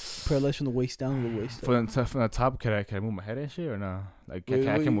Paralyzed from the waist down or the waist up? from the top? Can I move my head and shit or no? Like I Wait,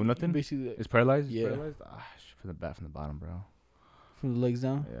 can't move nothing. Basically, It's paralyzed. Yeah. Paralyzed? From the bottom, bro. from the legs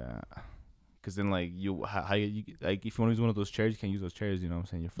down. Yeah. Cause then like how you like if you want to use one of those chairs, you can't use those chairs. You know what I'm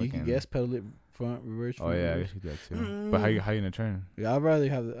saying? You're You fucking. can gas pedal it front, reverse. Oh front, yeah, I reverse. guess you do that too. But how you gonna turn? Yeah, I'd rather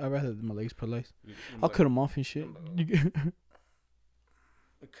have my legs paralyzed. I'll cut them off and shit.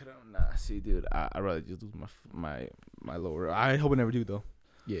 Nah, see, dude, I'd rather just lose my lower. I hope I never do though.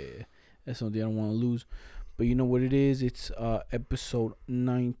 Yeah, that's something I don't want to lose. But you know what it is? It's episode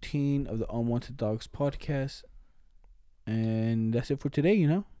 19 of the Unwanted Dogs podcast, and that's it for today. You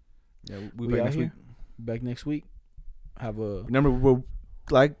know, Yeah, we back out next here. week. Back next week. Have a Remember, we'll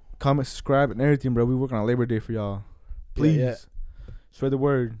like, comment, subscribe, and everything, bro. We working on Labor Day for y'all. Please yeah. spread the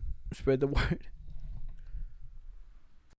word. spread the word.